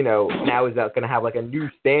 now is that going to have, like, a new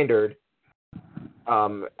standard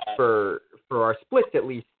for our splits at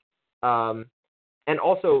least? And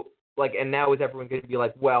also, like, and now is everyone going to be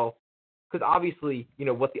like, well, because obviously,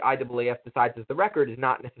 what the IAAF decides as the record is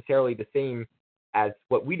not necessarily the same as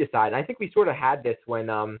what we decide. And I think we sort of had this when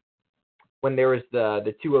there was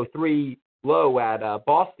the 2:03 low at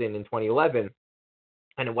Boston in 2011,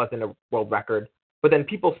 and it wasn't a world record. But then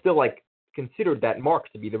people still, like, considered that mark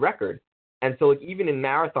to be the record. And so, like, even in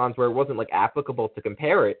marathons where it wasn't, like, applicable to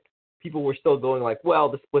compare it, people were still going like, well,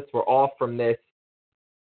 the splits were off from this.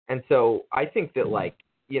 And so I think that, like,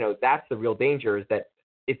 that's the real danger, is that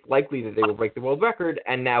it's likely that they will break the world record,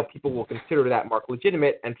 and now people will consider that mark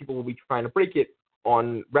legitimate, and people will be trying to break it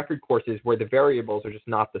on record courses where the variables are just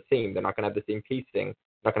not the same. They're not going to have the same pacing,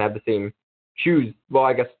 not going to have the same shoes. Well,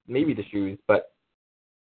 I guess maybe the shoes, but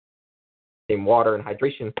same water and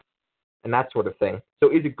hydration and that sort of thing.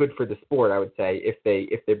 So is it good for the sport, I would say, if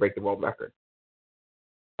they break the world record?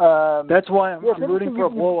 That's why I'm rooting for a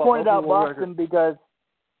blow-up. You pointed out Boston record. because,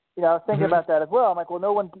 I was thinking about that as well. I'm like, well,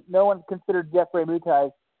 no one considered Jeffrey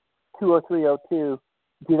Mutai's 2:03:02 in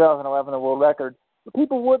 2011 the world record. A few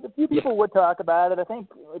people would talk about it. I think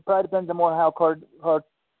it probably depends on more how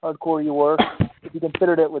hardcore you were. If you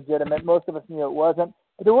considered it legitimate, most of us knew it wasn't.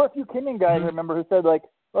 But there were a few Kenyan guys, I remember, who said, like,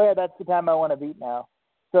 oh yeah, that's the time I want to beat now.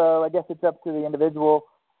 So I guess it's up to the individual.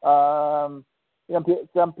 Some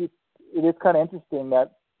people, it is kind of interesting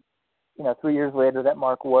that 3 years later that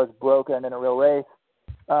mark was broken in a real race.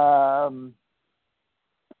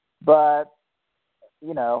 But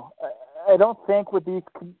I don't think with these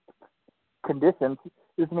conditions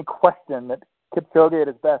there's any question that Kipchoge at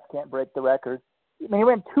his best can't break the record. I mean, he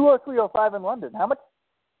ran 2:03:05 in London.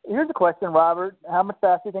 Here's a question, Robert. How much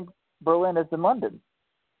faster do you think Berlin is than London?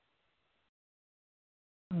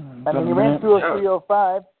 I mean, he ran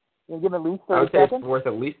 2:03:05. You give him at least 30 seconds? I would say it's worth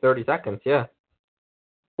at least 30 seconds, yeah.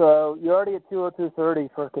 So you're already at 2:02:30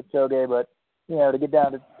 for Kipchoge, but, to get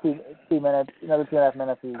down to 2 minutes, another 2.5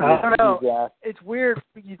 minutes is I don't know. Yeah. It's weird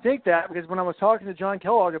you think that, because when I was talking to John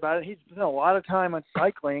Kellogg about it, he's spent a lot of time on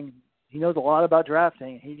cycling. He knows a lot about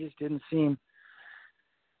drafting. He just didn't seem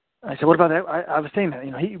 – I said, what about that? I was saying that,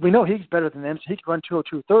 we know he's better than them, so he could run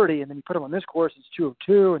 2:02:30, and then you put him on this course, it's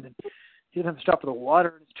 2:02, and then he doesn't have to stop for the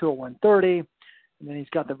water, and it's 2:01:30, and then he's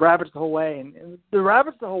got the rabbits the whole way. And the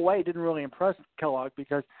rabbits the whole way didn't really impress Kellogg,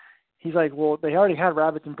 because he's like, well, they already had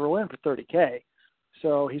rabbits in Berlin for 30K.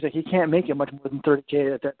 So he's like, he can't make it much more than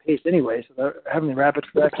 30K at that pace anyway, so they're having the rabbits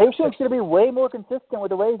for that. The pacing is going to be way more consistent with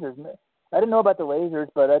the lasers. I didn't know about the lasers,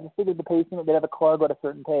 but I just figured the pacing, they'd have a car go at a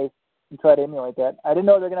certain pace and try to emulate that. I didn't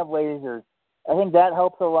know they're going to have lasers. I think that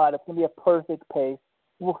helps a lot. It's going to be a perfect pace.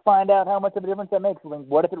 We'll find out how much of a difference that makes. I mean,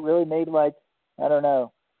 what if it really made, like, I don't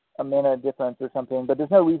know, a minute difference or something? But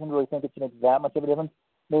there's no reason to really think it should make that much of a difference.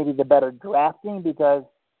 Maybe the better drafting, because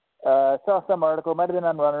I saw some article, it might have been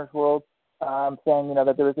on Runner's World, saying,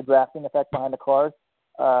 that there is a drafting effect behind the cars,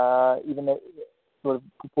 even sort of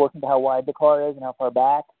proportion to how wide the car is and how far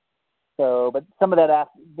back. So, but some of that,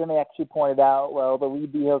 then they actually pointed out, well, the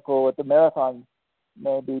lead vehicle at the marathon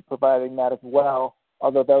may be providing that as well,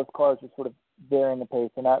 although those cars are sort of varying the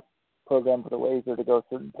pace. They're not programmed with a laser to go a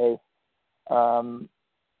certain pace,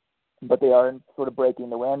 but they are sort of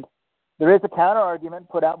breaking the wind. There is a counter-argument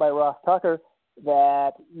put out by Ross Tucker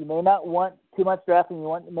that you may not want too much drafting.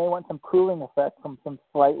 You may want some cooling effect from some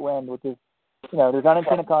slight wind, which is, there's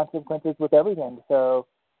unintended consequences with everything. So,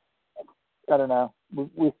 I don't know.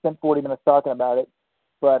 We spent 40 minutes talking about it,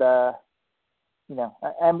 but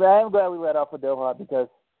I'm glad we let off with Doha, because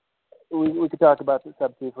we could talk about the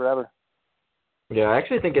sub-2 forever. Yeah, I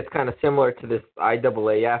actually think it's kind of similar to this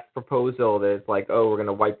IAAF proposal that is like, oh, we're going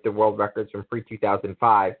to wipe the world records from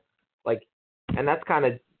pre-2005. Like, and that's kind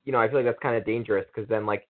of, I feel like that's kind of dangerous, because then,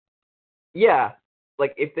 like, yeah,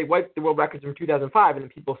 like if they wipe the world records from 2005 and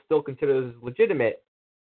people still consider those legitimate,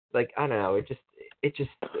 like I don't know, it just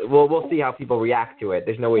we'll see how people react to it.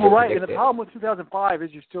 There's no way to predict it. Right, and the problem with 2005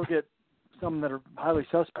 is you still get some that are highly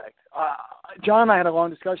suspect. John and I had a long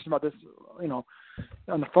discussion about this,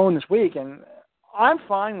 on the phone this week, and I'm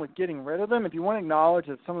fine with getting rid of them. If you want to acknowledge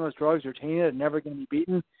that some of those drugs are tainted and never going to be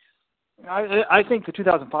beaten, I think the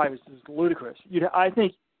 2005 is ludicrous. I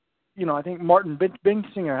think Martin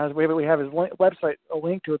Bingsinger has. We have his website, a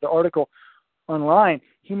link to it, the article online.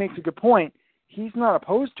 He makes a good point. He's not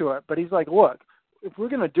opposed to it, but he's like, look, if we're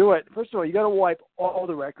going to do it, first of all, you got to wipe all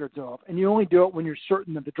the records off, and you only do it when you're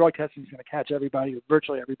certain that the drug testing is going to catch everybody, or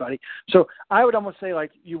virtually everybody. So I would almost say,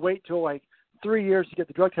 like, you wait till 3 years to get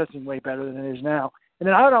the drug testing way better than it is now. And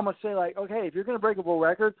then I would almost say, okay, if you're going to break a world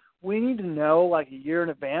record, we need to know a year in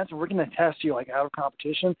advance, and we're going to test you out of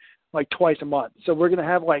competition twice a month. So we're going to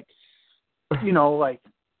have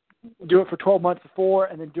do it for 12 months before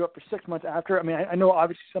and then do it for 6 months after. I mean, I know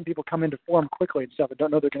obviously some people come into form quickly and stuff and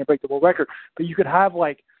don't know they're going to break the world record, but you could have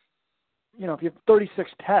if you have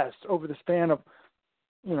 36 tests over the span of,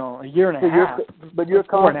 a year and a half. But you're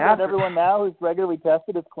confident everyone now who's regularly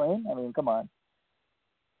tested is clean? I mean, come on.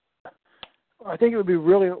 I think it would be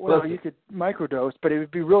really, you could microdose, but it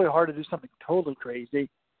would be really hard to do something totally crazy.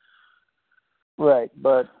 Right,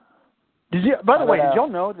 but... By the way, did y'all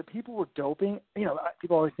know that people were doping?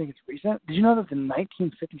 People always think it's recent. Did you know that the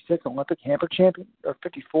 1956 Olympic hammer champion, or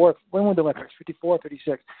 54, when were the Olympics? 54 or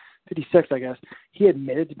 56? 56, I guess. He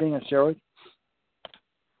admitted to being on steroids.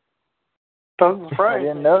 I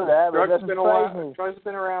didn't know that. Drugs have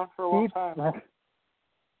been around for a long time.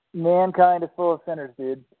 Mankind is full of sinners,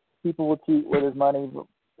 dude. People will cheat with his money,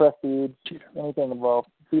 prestige, anything involved.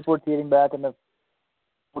 People were cheating back in the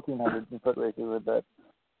 1400s in foot races with that.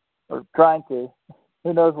 Or trying to.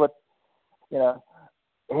 Who knows what,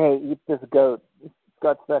 hey, eat this goat. It's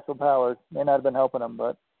got special powers. May not have been helping them,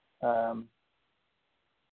 but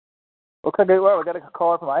looks like we got a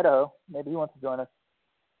caller from Idaho. Maybe he wants to join us.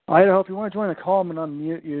 Idaho, if you want to join the call, I'm going to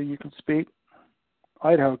unmute you. You can speak.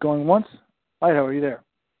 Idaho, going once? Idaho, are you there?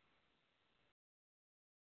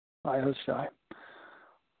 Idaho's shy.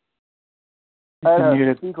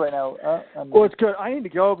 I speak right now. Well, it's good. I need to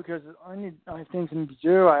go because I have things I need to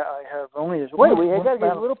do. I have only... Wait, we got to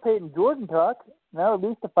get a little Peyton Jordan talk. Now at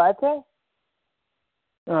least the 5K?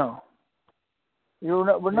 No.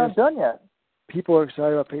 We're not done yet. People are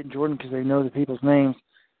excited about Peyton Jordan because they know the people's names.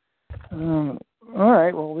 All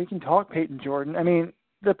right, well, we can talk Peyton Jordan. I mean,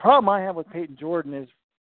 the problem I have with Peyton Jordan is,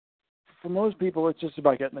 for most people, it's just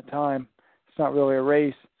about getting the time. It's not really a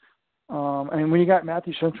race. I mean, when you got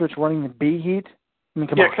Matthew Centrowitz running the B heat,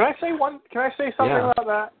 come on. Can I say something about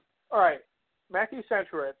that? All right, Matthew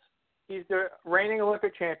Centrowitz, he's the reigning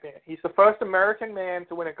Olympic champion. He's the first American man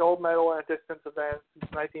to win a gold medal in a distance event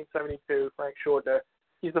since 1972. Frank Shorter.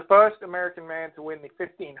 He's the first American man to win the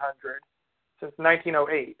 1500 since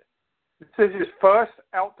 1908. This is his first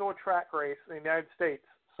outdoor track race in the United States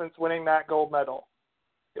since winning that gold medal.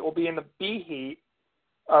 It will be in the B heat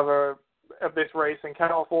of this race in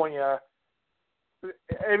California.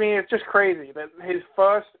 I mean, it's just crazy that his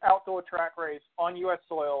first outdoor track race on U.S.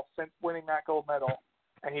 soil since winning that gold medal,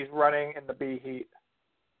 and he's running in the B heat.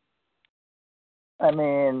 I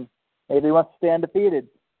mean, maybe he wants to stay undefeated.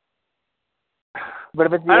 But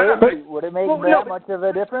if it's the A, would it make that much of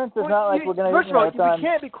a difference? It's not like we're going to. First of all, we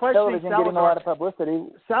can't be questioning television getting a lot of publicity.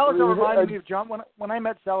 Salazar reminded me of John. When I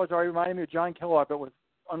met Salazar, he reminded me of John Kellogg, but with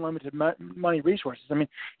unlimited money resources. I mean,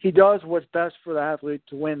 he does what's best for the athlete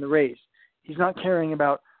to win the race. He's not caring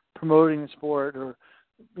about promoting the sport or,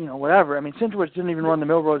 whatever. I mean, Centrowitz didn't even run the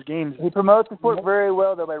Millrose Games. He promotes the sport very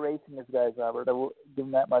well, though, by racing his guys, Robert. I will give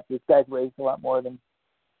him that much. These guys race a lot more than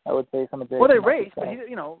I would say some of the. Well, they race, but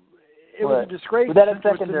it was a disgrace. But that is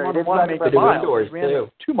secondary. They want to make the indoors too.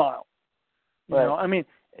 2 mile. Right. I mean,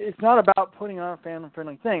 it's not about putting on a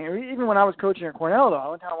family-friendly thing. Even when I was coaching at Cornell, though, I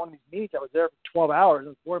went to one of these meets. I was there for 12 hours. I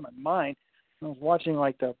was bored of my mind. I was watching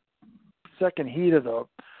the second heat of the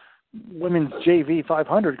women's JV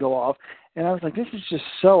 500 go off, and I was like, this is just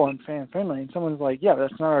so unfan-friendly. And someone's like, yeah, but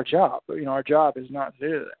that's not our job. But, our job is not to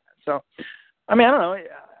do that. So, I mean, I don't know.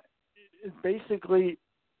 It's basically,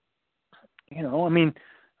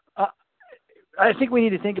 I think we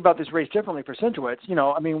need to think about this race differently for Centrowitz.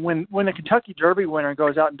 I mean, when the Kentucky Derby winner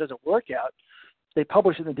goes out and does a workout, they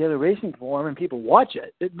publish it in the Daily Racing Form and people watch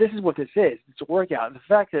it. This is what this is. It's a workout. And the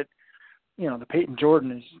fact that, the Peyton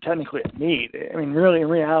Jordan is technically a meet. I mean, really, in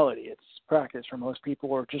reality, it's practice for most people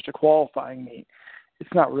or just a qualifying meet. It's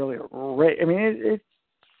not really a race. I mean,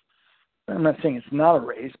 I'm not saying it's not a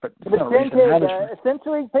race, but it's not a race.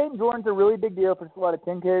 Essentially, Peyton Jordan's a really big deal for a lot of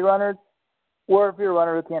 10K runners. or if you're a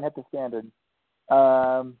runner who can't hit the standard.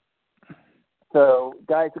 So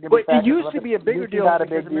guys are going to be fast. It used to be a bigger deal not a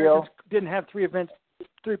because big Americans deal. didn't have three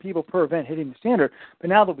people per event hitting the standard. But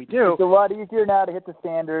now that we do, it's a lot easier now to hit the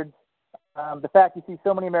standards. The fact you see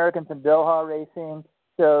so many Americans in Doha racing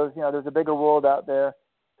shows, there's a bigger world out there.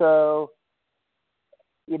 So,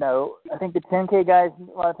 I think the 10K guys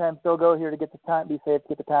a lot of times still go here to get the time, be safe,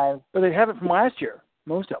 get the times. But they have it from last year,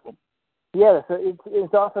 most of them. Yeah, so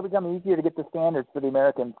it's also become easier to get the standards for the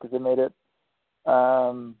Americans because they made it.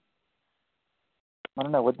 I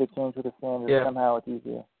don't know what they changed with the standards. Yeah. Somehow it's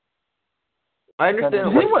easier. I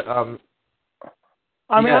understand.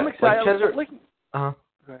 I'm excited.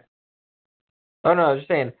 Okay. Oh no, I was just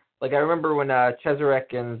saying. Like I remember when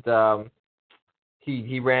Cheserek and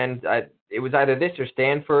he ran. It was either this or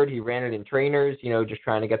Stanford. He ran it in trainers. Just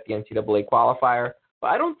trying to get the NCAA qualifier. But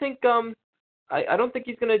I don't think I don't think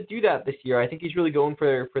he's going to do that this year. I think he's really going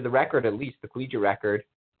for the record, at least the collegiate record.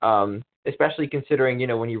 Especially considering,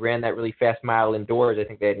 when he ran that really fast mile indoors, I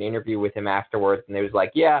think they had an interview with him afterwards, and they was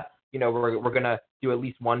like, yeah, we're going to do at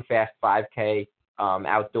least one fast 5K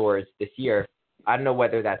outdoors this year. I don't know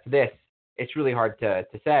whether that's this. It's really hard to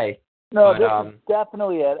say. No, but, this is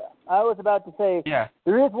definitely it. I was about to say,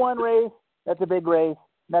 there is one race that's a big race,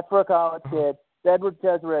 and that's for a college kid. Edward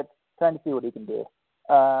Cheserek trying to see what he can do.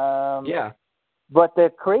 Yeah. But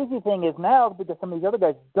the crazy thing is now, because some of these other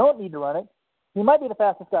guys don't need to run it, he might be the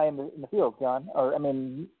fastest guy in the field, John. I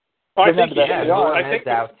think he is. I think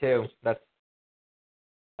out too.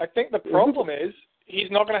 I think the problem is he's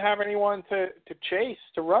not going to have anyone to chase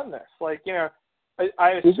to run this. Like, I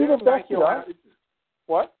assume is he the best PR?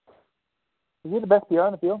 What? Is he the best PR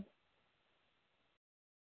in the field?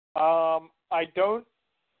 I don't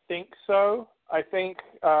think so. I think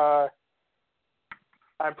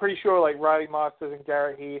I'm pretty sure like Riley Masters and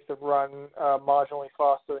Garrett Heath have run marginally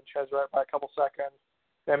faster than Cheserek by a couple seconds.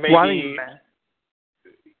 Then maybe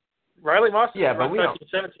Riley Masters ran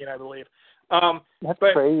 13-17, I believe. That's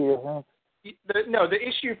crazy. The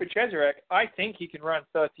issue for Cheserek, I think he can run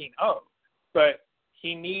 13.0, but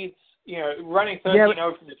he needs, running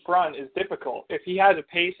 13.0 from the front is difficult. If he has a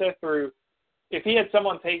pacer if he had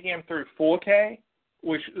someone taking him through 4K,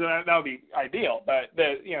 which that would be ideal, but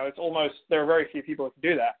there are very few people who can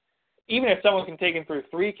do that. Even if someone can take him through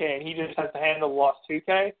 3K and he just has to handle the last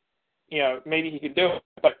 2K, maybe he could do it.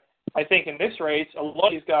 But I think in this race, a lot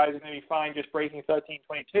of these guys are going to be fine just breaking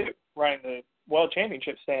 13.22, running the World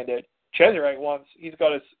Championship standard. Cheserek he's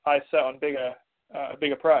got his eyes set on bigger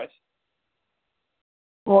prize.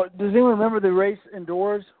 Well, does anyone remember the race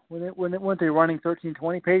indoors when they were running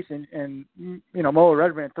 13:20 pace and Mola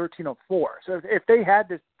Red ran 13:04? So if they had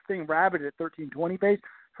this thing rabbited at 13:20 pace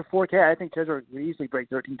for 4K, I think Cheserek would easily break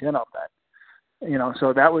 13:10 off that.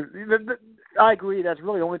 So that was. I agree. That's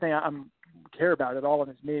really the only thing I care about at all in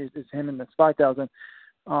this meet is him in this 5,000.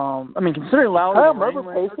 Considering Lowry. Kyle Merber's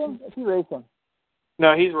racing? Is he racing?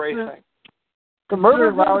 No, he's racing. So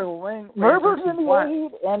Merber's in the A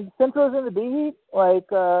heat and Centro's in the B heat.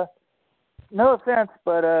 Like, no offense,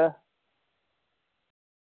 but I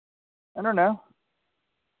don't know.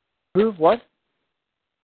 Who? What?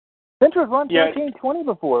 Centro's run 13:20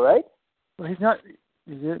 before, right? Well, he's not.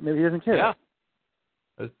 Maybe he doesn't care. Yeah.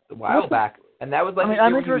 It was a while back. And that was like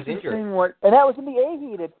I'm interested in seeing what. And that was in the A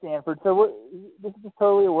heat at Stanford. So this is just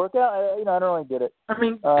totally a workout. I don't really get it.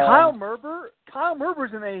 Kyle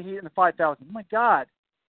Merber's in the A heat in the 5,000. Oh my God,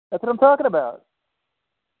 that's what I'm talking about.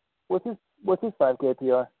 What's his 5K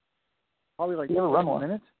PR? Probably like 4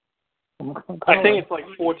 minutes. I think it's like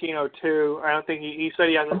 14:02. I don't think he said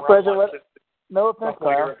he hasn't run one. No offense,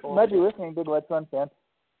 Kyle. You might be listening, big Let's Run fan.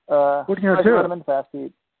 14:02. Run him in fast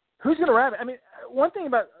heat. Who's going to rabbit? One thing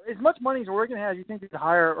about as much money as Oregon has, you think they could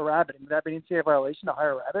hire a rabbit. Would that be an NCAA violation to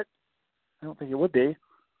hire a rabbit? I don't think it would be.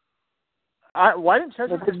 Why didn't Cheserek?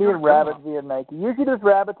 There could be a rabbit via Nike. Usually there's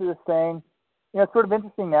rabbits to this thing. It's sort of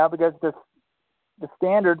interesting now because the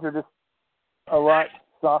standards are just a lot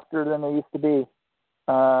softer than they used to be.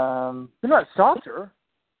 They're not softer.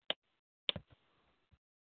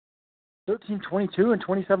 13:22 and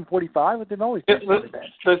 27:45, but they've always been.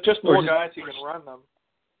 There's just more guys who can run them.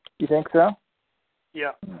 You think so?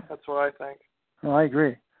 Yeah, that's what I think. Well, I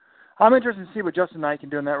agree. I'm interested to see what Justin Knight can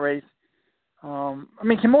do in that race.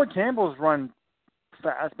 Kamoa Campbell's run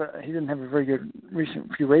fast, but he didn't have a very good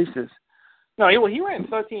recent few races. No, he ran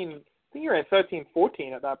 13. I think he ran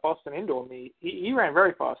 13:14 at that Boston indoor meet. He ran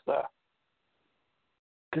very fast there.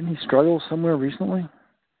 Didn't he struggle somewhere recently?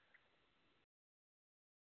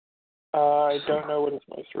 I don't know what his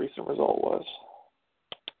most recent result was.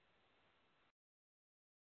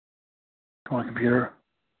 Come on, computer.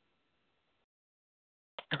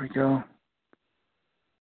 There we go.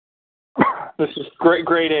 This is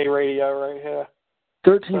grade A radio right here.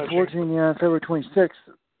 13-14, yeah, February 26th.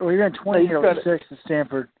 Oh, he ran 20.06 at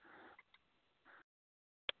Stanford.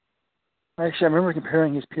 Actually, I remember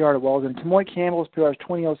comparing his PR to Weldon. Kamoy Campbell's PR is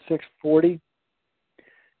 20.06.40.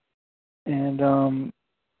 And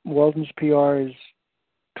Weldon's PR is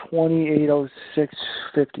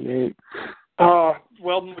 28.06.58.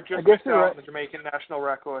 Weldon would just miss out on the Jamaican national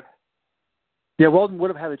record. Yeah, Weldon would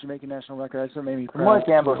have had the Jamaican national record. That's what made me proud. Kamoy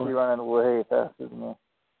Campbell should be running way fast, isn't he?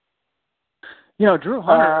 You know, Drew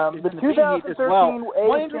Hunter is the in the 2013 as well.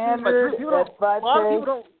 One interesting standard at 5K. A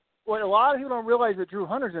lot of people don't realize that Drew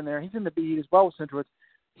Hunter's in there. He's in the B as well with Central.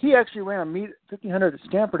 He actually ran a meet 1500 at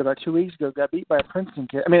Stanford about 2 weeks ago. Got beat by a Princeton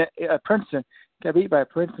kid. Princeton got beat by a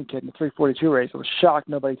Princeton kid in the 3:42 race. I was shocked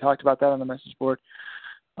nobody talked about that on the message board.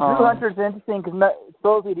 Drew Hunter's interesting because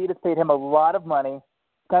supposedly Adidas paid him a lot of money.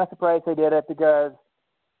 Kind of surprised they did it because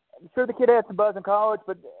I'm sure the kid had some buzz in college,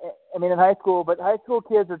 but in high school. But high school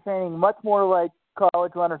kids are training much more like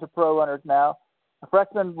college runners or pro runners now. A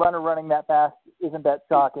freshman runner running that fast isn't that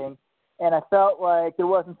shocking. And I felt like there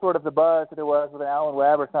wasn't sort of the buzz that there was with an Alan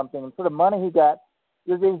Webb or something. And sort of money he got,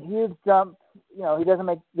 there's a huge jump. You know, he doesn't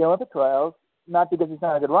make the Olympic trials, not because he's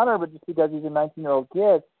not a good runner, but just because he's a 19-year-old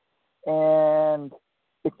kid. And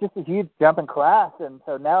it's just a huge jump in class. And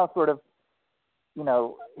so now sort of, you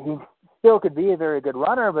know, he still could be a very good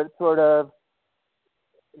runner, but sort of,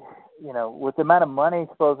 you know, with the amount of money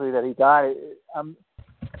supposedly that he got,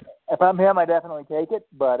 if I'm him, I definitely take it.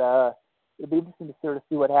 But it'd be interesting to sort of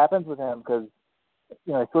see what happens with him because,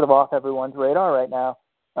 you know, he's sort of off everyone's radar right now.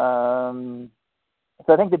 So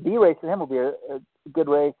I think the B race for him will be a good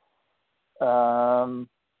race.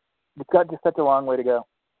 It's got just such a long way to go.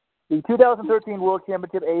 The 2013 World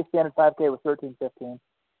Championship A standard 5K was 13:15.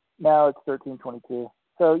 Now it's 13:22.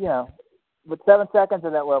 So, you know, with 7 seconds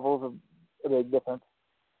at that level is a big difference.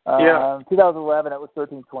 2011 it was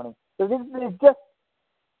 13:20. So they've just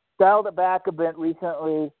dialed it back a bit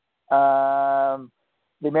recently. The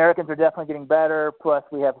Americans are definitely getting better. Plus,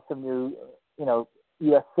 we have some new, you know,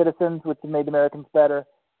 U.S. citizens, which have made the Americans better.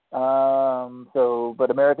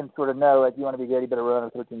 But Americans sort of know, like, you want to be good, you better run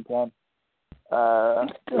at 13:10.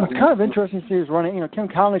 It's kind of interesting to see who's running. You know, Kim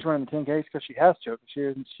Conley's running the 10Ks because she has to.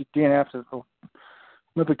 She DNF'd the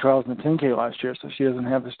Olympic trials in the 10K last year, so she doesn't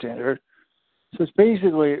have the standard. So it's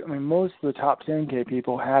basically, most of the top 10K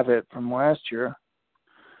people have it from last year,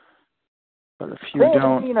 but a few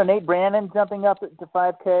don't. You know, Nate Brandon jumping up to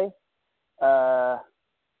 5K.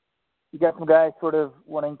 You got some guys sort of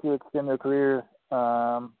wanting to extend their career.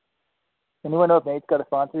 Anyone know if Nate's got a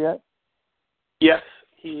sponsor yet? Yes,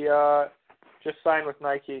 he just signed with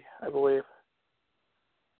Nike, I believe.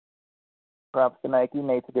 Props to Nike.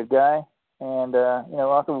 Nate's a good guy, and you know,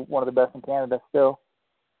 also one of the best in Canada still.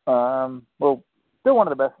 Still one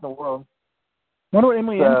of the best in the world. I wonder where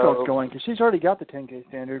Emily Enfeld's going, because she's already got the 10K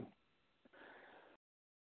standard.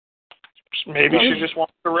 Maybe she just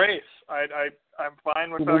wants to race. I'm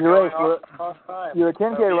fine with her going off time. You're a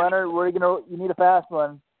 10K runner. Where are you gonna? You need a fast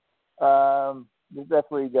one. That's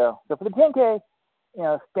where you go. So for the 10K, you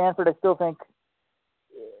know, Stanford, I still think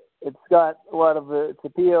it's got a lot of its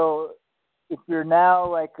appeal. If you're now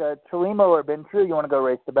like Chalimo or Ben True, you want to go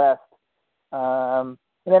race the best. And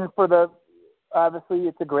then for obviously,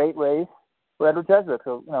 it's a great race for Edward Cheswick.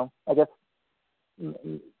 So, you know, I guess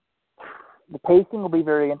the pacing will be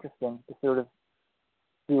very interesting to sort of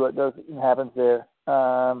see what happens there.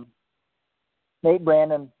 Nate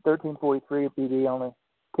Brandon, 13:43 at BD only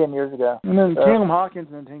 10 years ago. And then Caleb Hawkins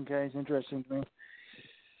in the 10K is interesting to me.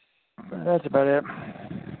 But that's about it.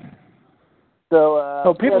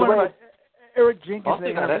 So, people are about Eric Jenkins,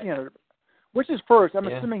 which is first? I'm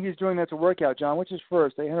assuming he's doing that to work out, John. Which is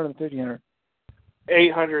first, 800 and 1500?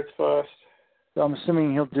 800's first. So I'm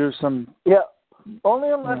assuming he'll do some. Yeah, only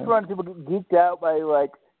unless run people get geeked out by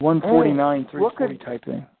like 149, 340 type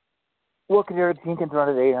thing. What could Eric Jenkins run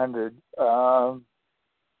at 800?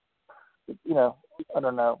 You know, I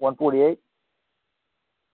don't know, 148.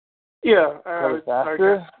 Yeah,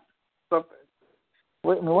 faster. Something.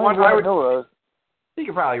 He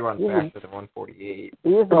could probably run faster than 148. He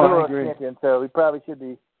is the world champion, so he probably should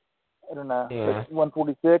be. I don't know,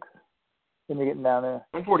 146. Then you're getting down there.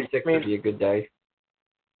 146 would be a good day.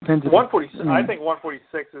 146. I think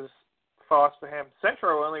 146 is fast for him.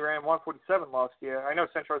 Centro only ran 147 last year. I know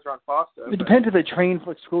Centro's run faster. It depends if they train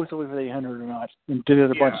exclusively for the 800 or not, and did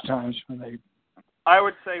it a bunch of times when they. I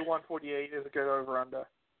would say 148 is a good over/under.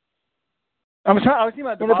 I was thinking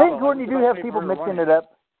about the big Gordon, you do have people mixing it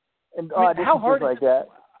up, and how hard like that.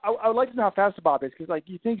 I would like to know how fast the Bob is, because like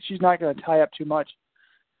you think she's not going to tie up too much.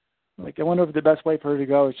 Like I wonder if the best way for her to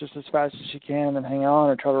go is just as fast as she can and then hang on,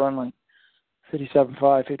 or try to run like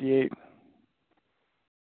 57.5, 58.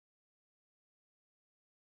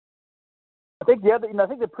 I think I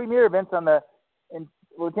think the premier events on the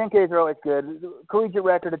 10Ks are always good. The collegiate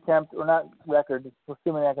record attempt, or not record, we're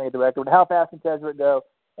assuming they're not going to get the record, but how fast and Tesrit go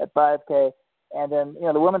at 5K. And then,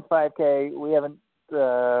 the women's 5K, we haven't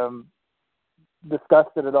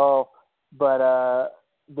discussed it at all, but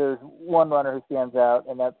there's one runner who stands out,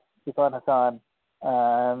 and that's Sifan Hassan.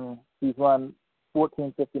 He's run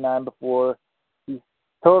 14:59 before. He's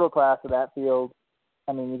total class of that field.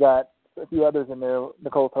 I mean, you got a few others in there,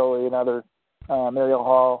 Nicole Tully and others, Mariel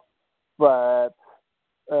Hall, but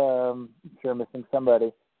I'm sure I'm missing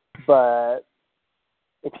somebody. But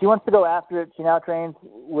if she wants to go after it, she now trains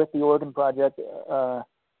with the Oregon Project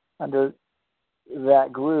under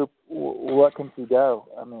that group. What can she go?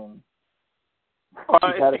 I mean,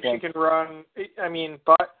 I think she can run. I mean,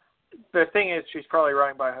 but the thing is, she's probably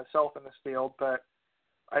running by herself in this field. But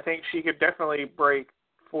I think she could definitely break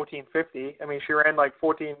 14:50. I mean, she ran like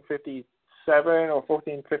 14:57 or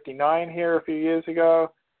 14:59 here a few years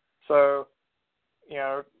ago. So,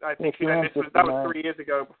 I think that was 3 years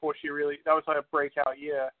ago before that was like a breakout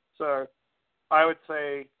year. So I would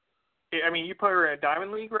say, I mean, you put her in a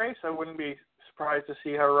Diamond League race, I wouldn't be surprised to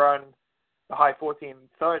see her run the high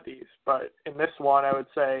 14:30s. But in this one, I would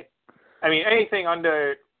say, I mean, anything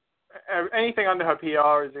under her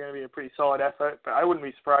PR is going to be a pretty solid effort. But I wouldn't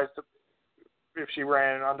be surprised if she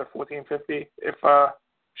ran under 14:50 if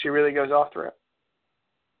she really goes after it.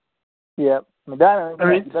 Yeah.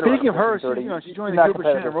 Speaking of her, she joined the group with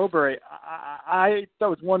Shannon Rowbury. I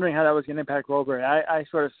was wondering how that was going to impact Rowbury. I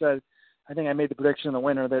sort of said, I think I made the prediction in the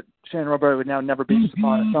winter that Shannon Rowbury would now never beat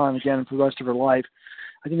Sifan Hassan again for the rest of her life.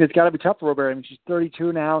 I think it's got to be tough for Rowbury. I mean, she's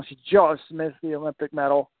 32 now. She just missed the Olympic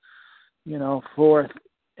medal, fourth.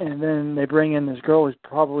 And then they bring in this girl who's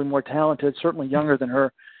probably more talented, certainly younger than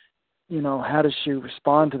her. How does she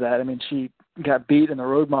respond to that? I mean, she got beat in the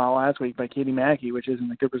road mile last week by Katie Mackey, which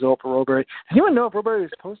isn't a good result for Rowbury. Does anyone know if Rowbury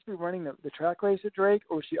was supposed to be running the track race at Drake,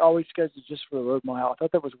 or was she always scheduled just for the road mile? I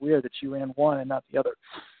thought that was weird that she ran one and not the other.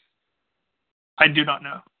 I do not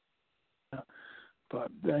know.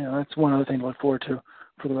 But, that's one other thing to look forward to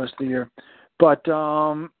for the rest of the year. But, we've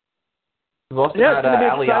also got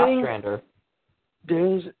Ali Ostrander.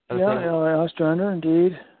 Ali Ostrander,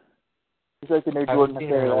 indeed. She's like the new Jordan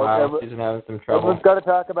Hassan. She's having some trouble. Everyone's got to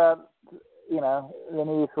talk about, the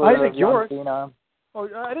new sort Isaac of York. phenom. Oh,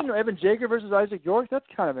 I didn't know Evan Jager versus Isaac York. That's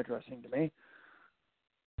kind of interesting to me.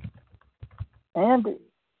 And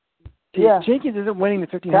Jenkins isn't winning the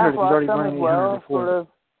 1500. He's already running the 800 before. Sort of,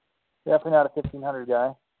 definitely not a 1500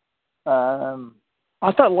 guy.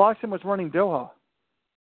 I thought Loxton was running Doha.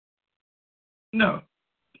 No,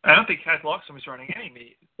 I don't think Kaz Loxton was running any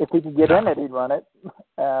meet. If he could get in it, he'd run it.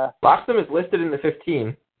 Loxton is listed in the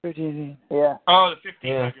 15. 15. Yeah. Oh, the 1500.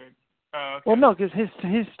 Yeah. Okay. Well, no, because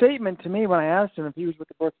his statement to me when I asked him if he was with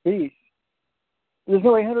the Brooks Beast, there's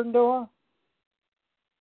no 800 in Doha?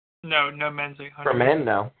 No men's 800. For men,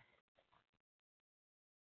 no.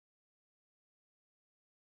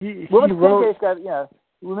 We mentioned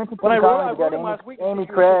when I wrote him last week, Amy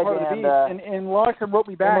Craig and Loxton wrote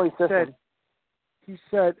me back and he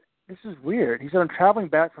said, this is weird. He said, I'm traveling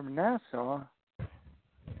back from Nassau.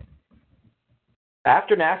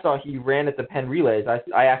 After Nassau, he ran at the Penn Relays.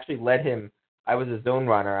 I actually led him. I was a zone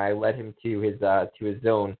runner. I led him to his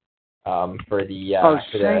zone for the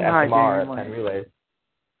SMR at Penn Relays.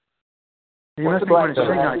 He must be going to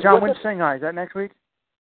Shanghai. John, when's Shanghai? Is that next week?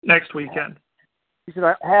 Next weekend. He said,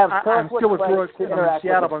 I'm still with Brooks in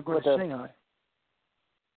Seattle, but I'm going to Shanghai.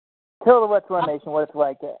 Tell the Let's Run Nation what it's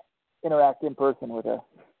like to interact in person with a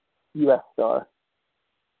U.S. star.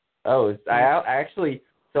 Oh, I actually.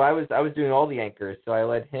 So I was doing all the anchors. So I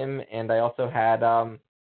led him, and I also had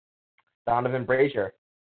Donovan Brazier,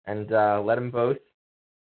 and led them both.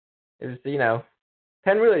 It was,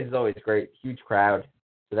 Penn Relays is always great, huge crowd.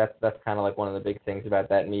 So that's kind of like one of the big things about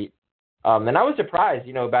that meet. And I was surprised,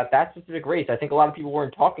 about that specific race. I think a lot of people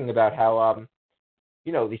weren't talking about how,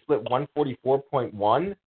 they split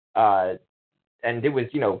 144.1, and it was,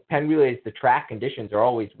 Penn Relays, the track conditions are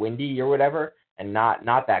always windy or whatever, and not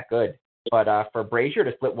that good. But for Brazier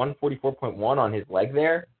to split 144.1 on his leg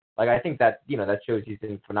there, I think that, that shows he's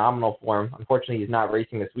in phenomenal form. Unfortunately, he's not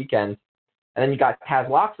racing this weekend. And then you got Kaz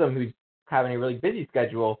Loxton, who's having a really busy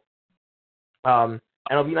schedule. And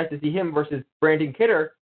it'll be nice to see him versus Brandon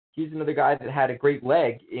Kidder. He's another guy that had a great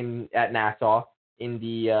leg at Nassau in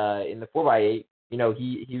the 4x8. He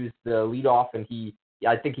was the lead off, and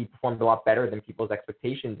I think he performed a lot better than people's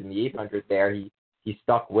expectations in the 800 there. He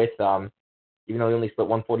stuck with even though he only split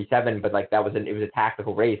 147, but it was a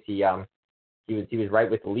tactical race. He was right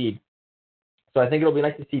with the lead. So I think it'll be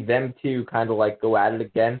nice to see them two kind of like go at it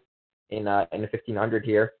again in the 1500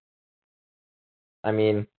 here. I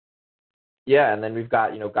mean, yeah, and then we've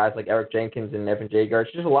got, guys like Eric Jenkins and Evan Jager.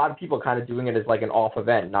 It's just a lot of people kind of doing it as like an off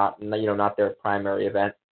event, not their primary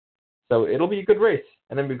event. So it'll be a good race.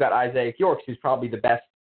 And then we've got Isaac Yorks, who's probably the best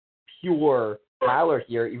pure miler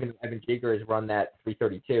here, even if Evan Jager has run that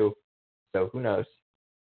 332. So who knows?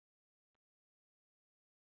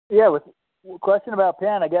 Yeah, with question about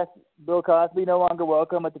Penn, I guess Bill Cosby no longer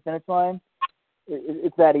welcome at the finish line.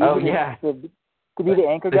 It's that easy to be the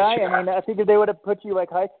anchor guy. I mean, I figured they would have put you like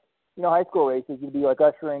high school races. You'd be like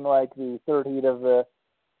ushering like the third heat of the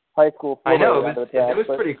high school. I know it was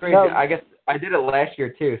pretty crazy. No, I guess I did it last year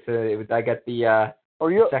too. So I got the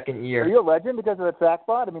second year. Are you a legend because of the track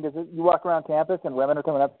spot? I mean, you walk around campus and women are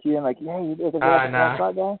coming up to you and like, hey, you're the track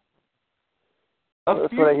spot guy? A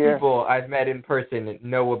few people I've met in person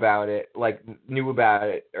knew about it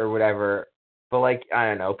or whatever. But, like, I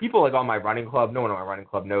don't know. People, like, on my running club, no one on my running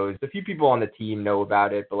club knows. A few people on the team know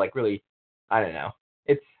about it, but, like, really, I don't know.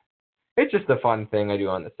 It's just a fun thing I do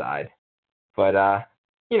on the side. But,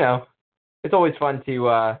 it's always fun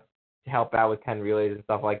to help out with Penn relays and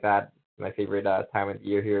stuff like that. My favorite time of the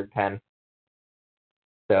year here at Penn.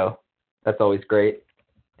 So that's always great.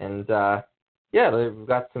 And, we've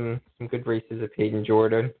got some good races at Peyton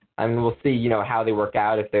Jordan. I mean, we'll see, how they work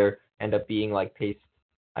out if they end up being, like, paced.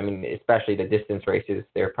 I mean, especially the distance races,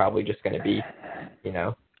 they're probably just going to be,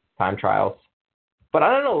 time trials. But I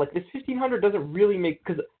don't know, like, this 1500 doesn't really make,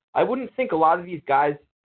 because I wouldn't think a lot of these guys,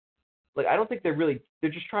 like, I don't think they're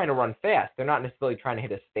just trying to run fast. They're not necessarily trying to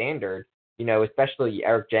hit a standard, especially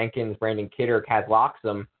Eric Jenkins, Brandon Kidder, Kaz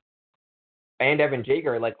Loxam, and Evan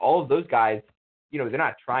Jager. Like, all of those guys, they're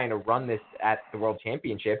not trying to run this at the World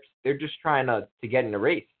Championships. They're just trying to get in a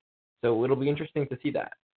race. So it'll be interesting to see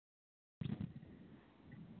that.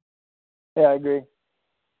 Yeah, I agree.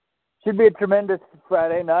 Should be a tremendous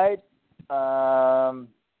Friday night. I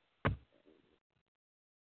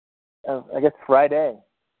guess Friday.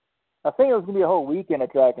 I think it was going to be a whole weekend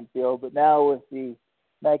at track and field, but now with the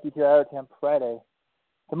Nike 2-hour attempt Friday.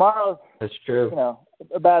 Tomorrow's, that's true.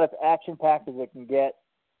 About as action-packed as it can get.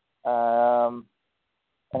 And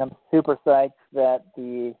I'm super psyched that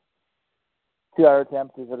the 2-hour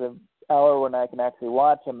attempt is at an hour when I can actually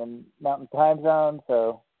watch them in Mountain Time Zone,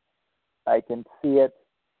 so I can see it.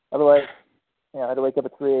 Otherwise, I had to wake up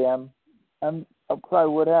at 3 a.m. I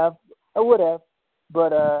probably would have.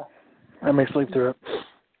 But I may sleep through it.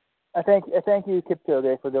 I thank you,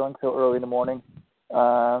 Kipchoge, for going so early in the morning.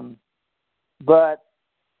 But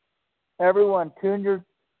everyone, tune your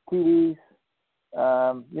TVs.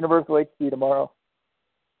 Universal HD tomorrow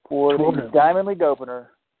for the Diamond League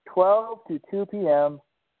opener, 12 to 2 p.m.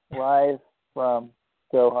 live from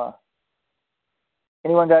Doha.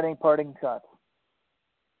 Anyone got any parting shots?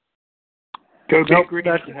 Go Big Green.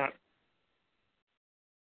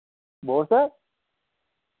 What was that?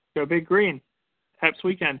 Go Big Green. Heps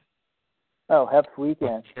weekend. Oh, Heps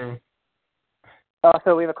weekend.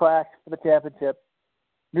 Also, we have a clash for the championship.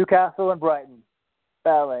 Newcastle and Brighton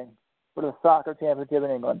battling for the soccer championship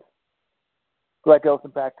in England. Greg Olsen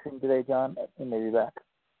practicing today, John. He may be back.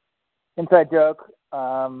 Inside joke.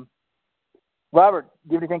 Robert,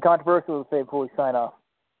 do you have anything controversial to say before we sign off?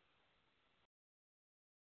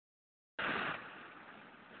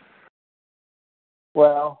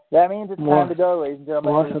 Well, that means it's time to go, ladies and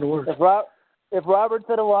gentlemen. Loss of words. If Robert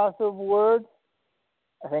said a loss of words,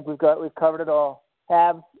 I think we've covered it all.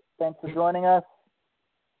 Habs, thanks for joining us.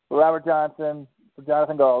 For Robert Johnson, for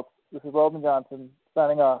Jonathan Galt, this is Logan Johnson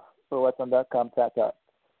signing off for What'sOn.com. Tap out.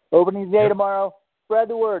 Opening day tomorrow. Spread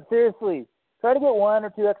the word. Seriously. Try to get one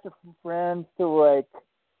or two extra friends to, like,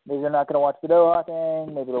 maybe they're not going to watch the Doha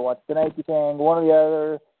thing, maybe they'll watch the Nike thing, one or the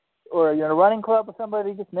other. Or you're in a running club with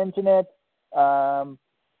somebody, just mention it.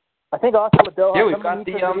 I think also with Doha, yeah, we've got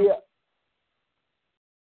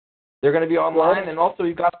they're going to be online, and also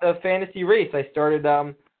we've got the fantasy race. I started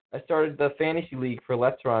the fantasy league for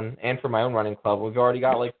Let's Run and for my own running club. We've already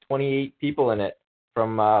got like 28 people in it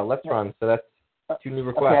from Let's Run, so that's 2 new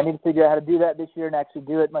requests. Okay, I need to figure out how to do that this year and actually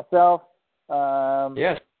do it myself.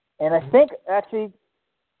 Yes. And I think actually,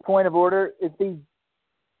 point of order, is the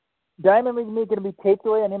Diamond League meet going to be taped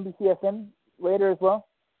away on NBCSN later as well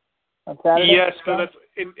on Saturday? Yes, so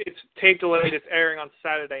it's taped delayed. It's airing on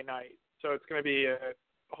Saturday night, so it's going to be a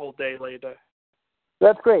whole day later.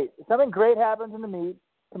 That's great. If something great happens in the meet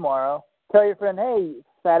tomorrow, tell your friend, hey, it's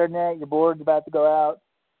Saturday night, you're bored, you're about to go out,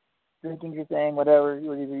 drinking your thing, whatever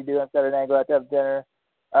you do on Saturday night, go out to have dinner,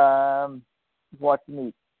 watch the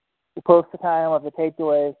meet. We'll post the time of the taped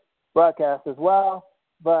away broadcast as well,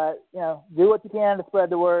 but, do what you can to spread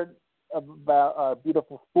the word. about our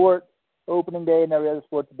beautiful sport. Opening day and every other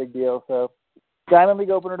sport's a big deal. So Diamond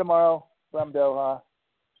League opener tomorrow from Doha.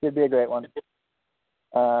 Should be a great one.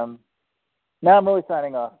 Now I'm really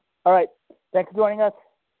signing off. All right. Thanks for joining us.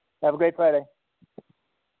 Have a great Friday.